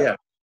regrets. Yeah.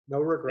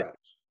 No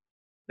regrets.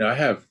 Now I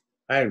have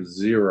I have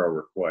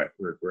zero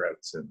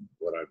regrets in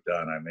what I've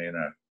done. I mean,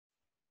 I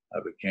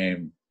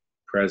became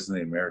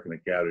president of the American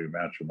Academy of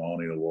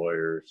Matrimonial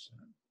Lawyers.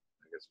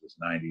 I guess it was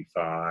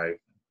 '95.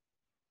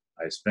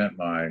 I spent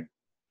my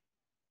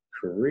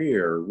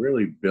career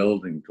really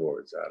building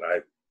towards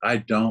that. I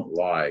don't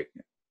like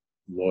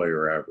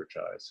lawyer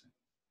advertising.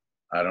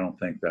 I don't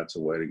think that's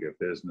a way to get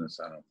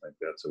business. I don't think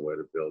that's a way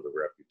to build a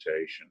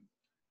reputation.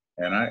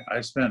 And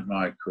I spent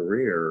my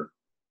career,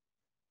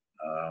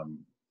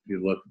 if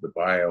you look at the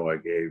bio I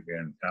gave you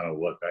and kind of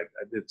look, I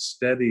did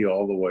steady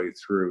all the way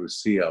through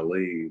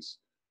CLEs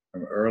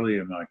from early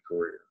in my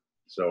career.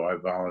 So I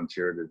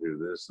volunteered to do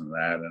this and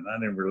that, and I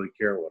didn't really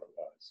care what it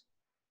was.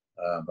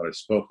 But I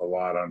spoke a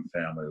lot on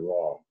family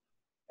law.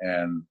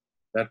 And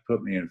that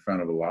put me in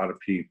front of a lot of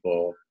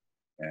people,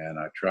 and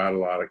I tried a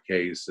lot of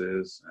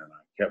cases, and I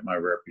kept my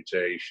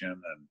reputation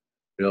and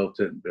built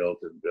it and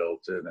built it and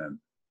built it. And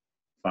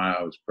finally,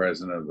 I was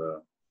president of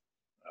the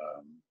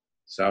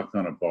South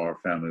Carolina Bar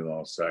Family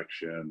Law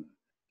section,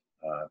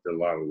 did a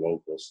lot of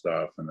local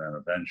stuff, and then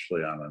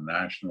eventually on a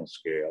national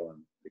scale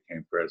and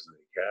became president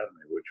of the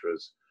Academy, which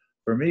was,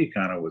 for me,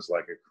 kind of was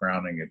like a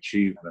crowning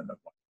achievement of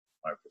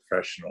my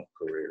professional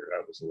career.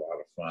 That was a lot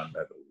of fun.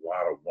 Met a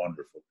lot of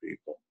wonderful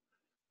people.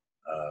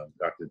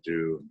 Got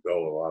to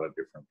go a lot of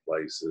different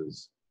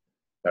places.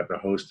 Got to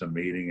host a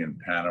meeting in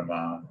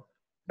Panama.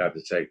 Got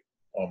to take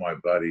all my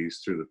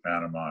buddies through the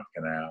Panama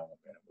Canal.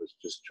 And it was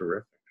just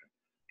terrific.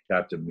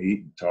 Got to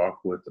meet and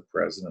talk with the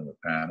president of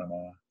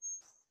Panama.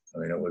 I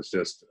mean, it was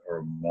just a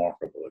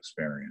remarkable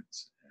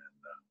experience. And,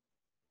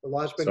 the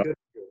law's been good to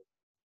you.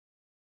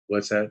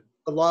 What's that?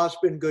 The law's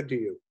been good to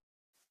you.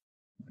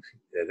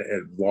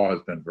 Law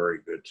has been very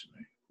good to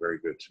me, very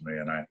good to me.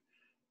 And I'm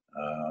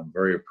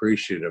very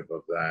appreciative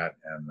of that.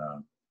 And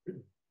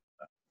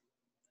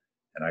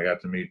I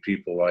got to meet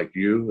people like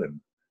you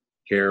and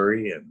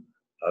Carrie and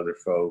other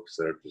folks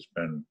that have just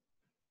been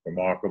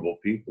remarkable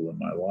people in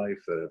my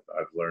life that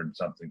I've learned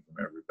something from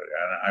everybody.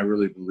 And I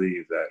really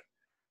believe that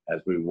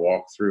as we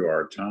walk through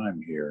our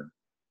time here,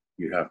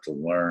 you have to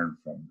learn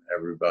from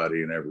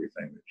everybody and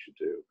everything that you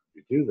do.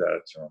 If you do that,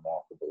 it's a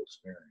remarkable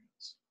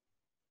experience.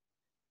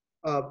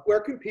 Where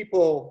can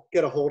people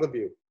get a hold of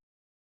you?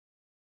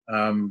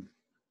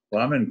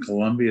 Well, I'm in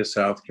Columbia,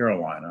 South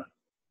Carolina,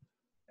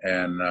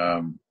 and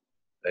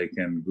they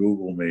can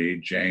Google me,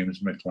 James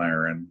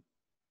McLaren,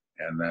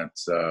 and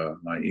that's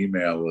my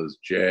email is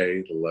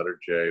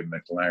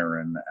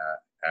McLaren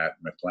at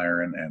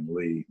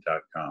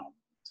McLarenandLee.com.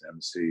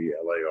 It's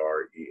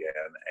McLaren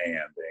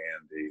and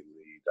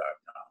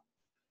Lee.com.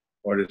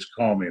 Or just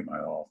call me in my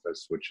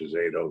office, which is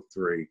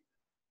 803-799-3074.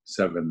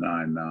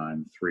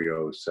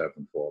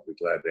 I'll be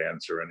glad to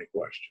answer any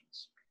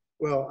questions.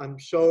 Well, I'm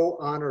so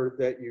honored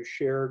that you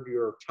shared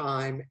your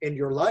time and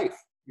your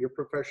life, your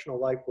professional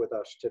life with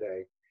us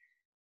today.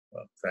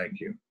 Well,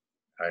 thank you.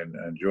 I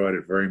enjoyed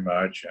it very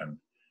much, and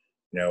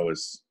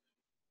was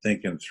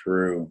thinking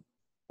through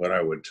what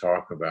I would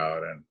talk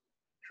about and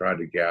tried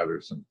to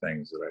gather some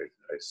things that I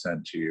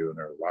sent to you, and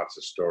there are lots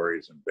of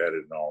stories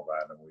embedded in all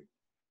that, and we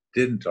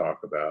didn't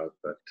talk about,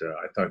 but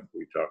I thought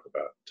we talked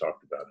about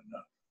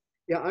enough.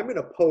 Yeah, I'm going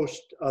to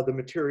post the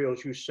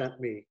materials you sent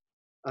me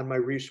on my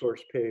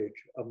resource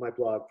page of my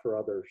blog for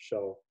others.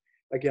 So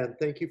again,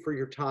 thank you for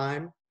your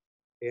time.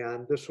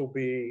 And this will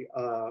be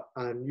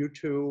on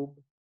YouTube.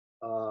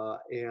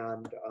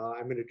 And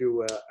I'm going to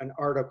do an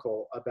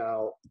article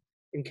about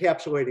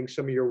encapsulating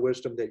some of your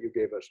wisdom that you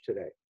gave us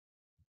today.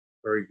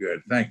 Very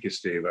good. Thank you,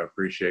 Steve. I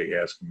appreciate you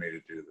asking me to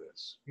do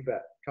this. You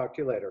bet. Talk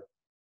to you later.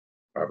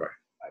 Bye-bye.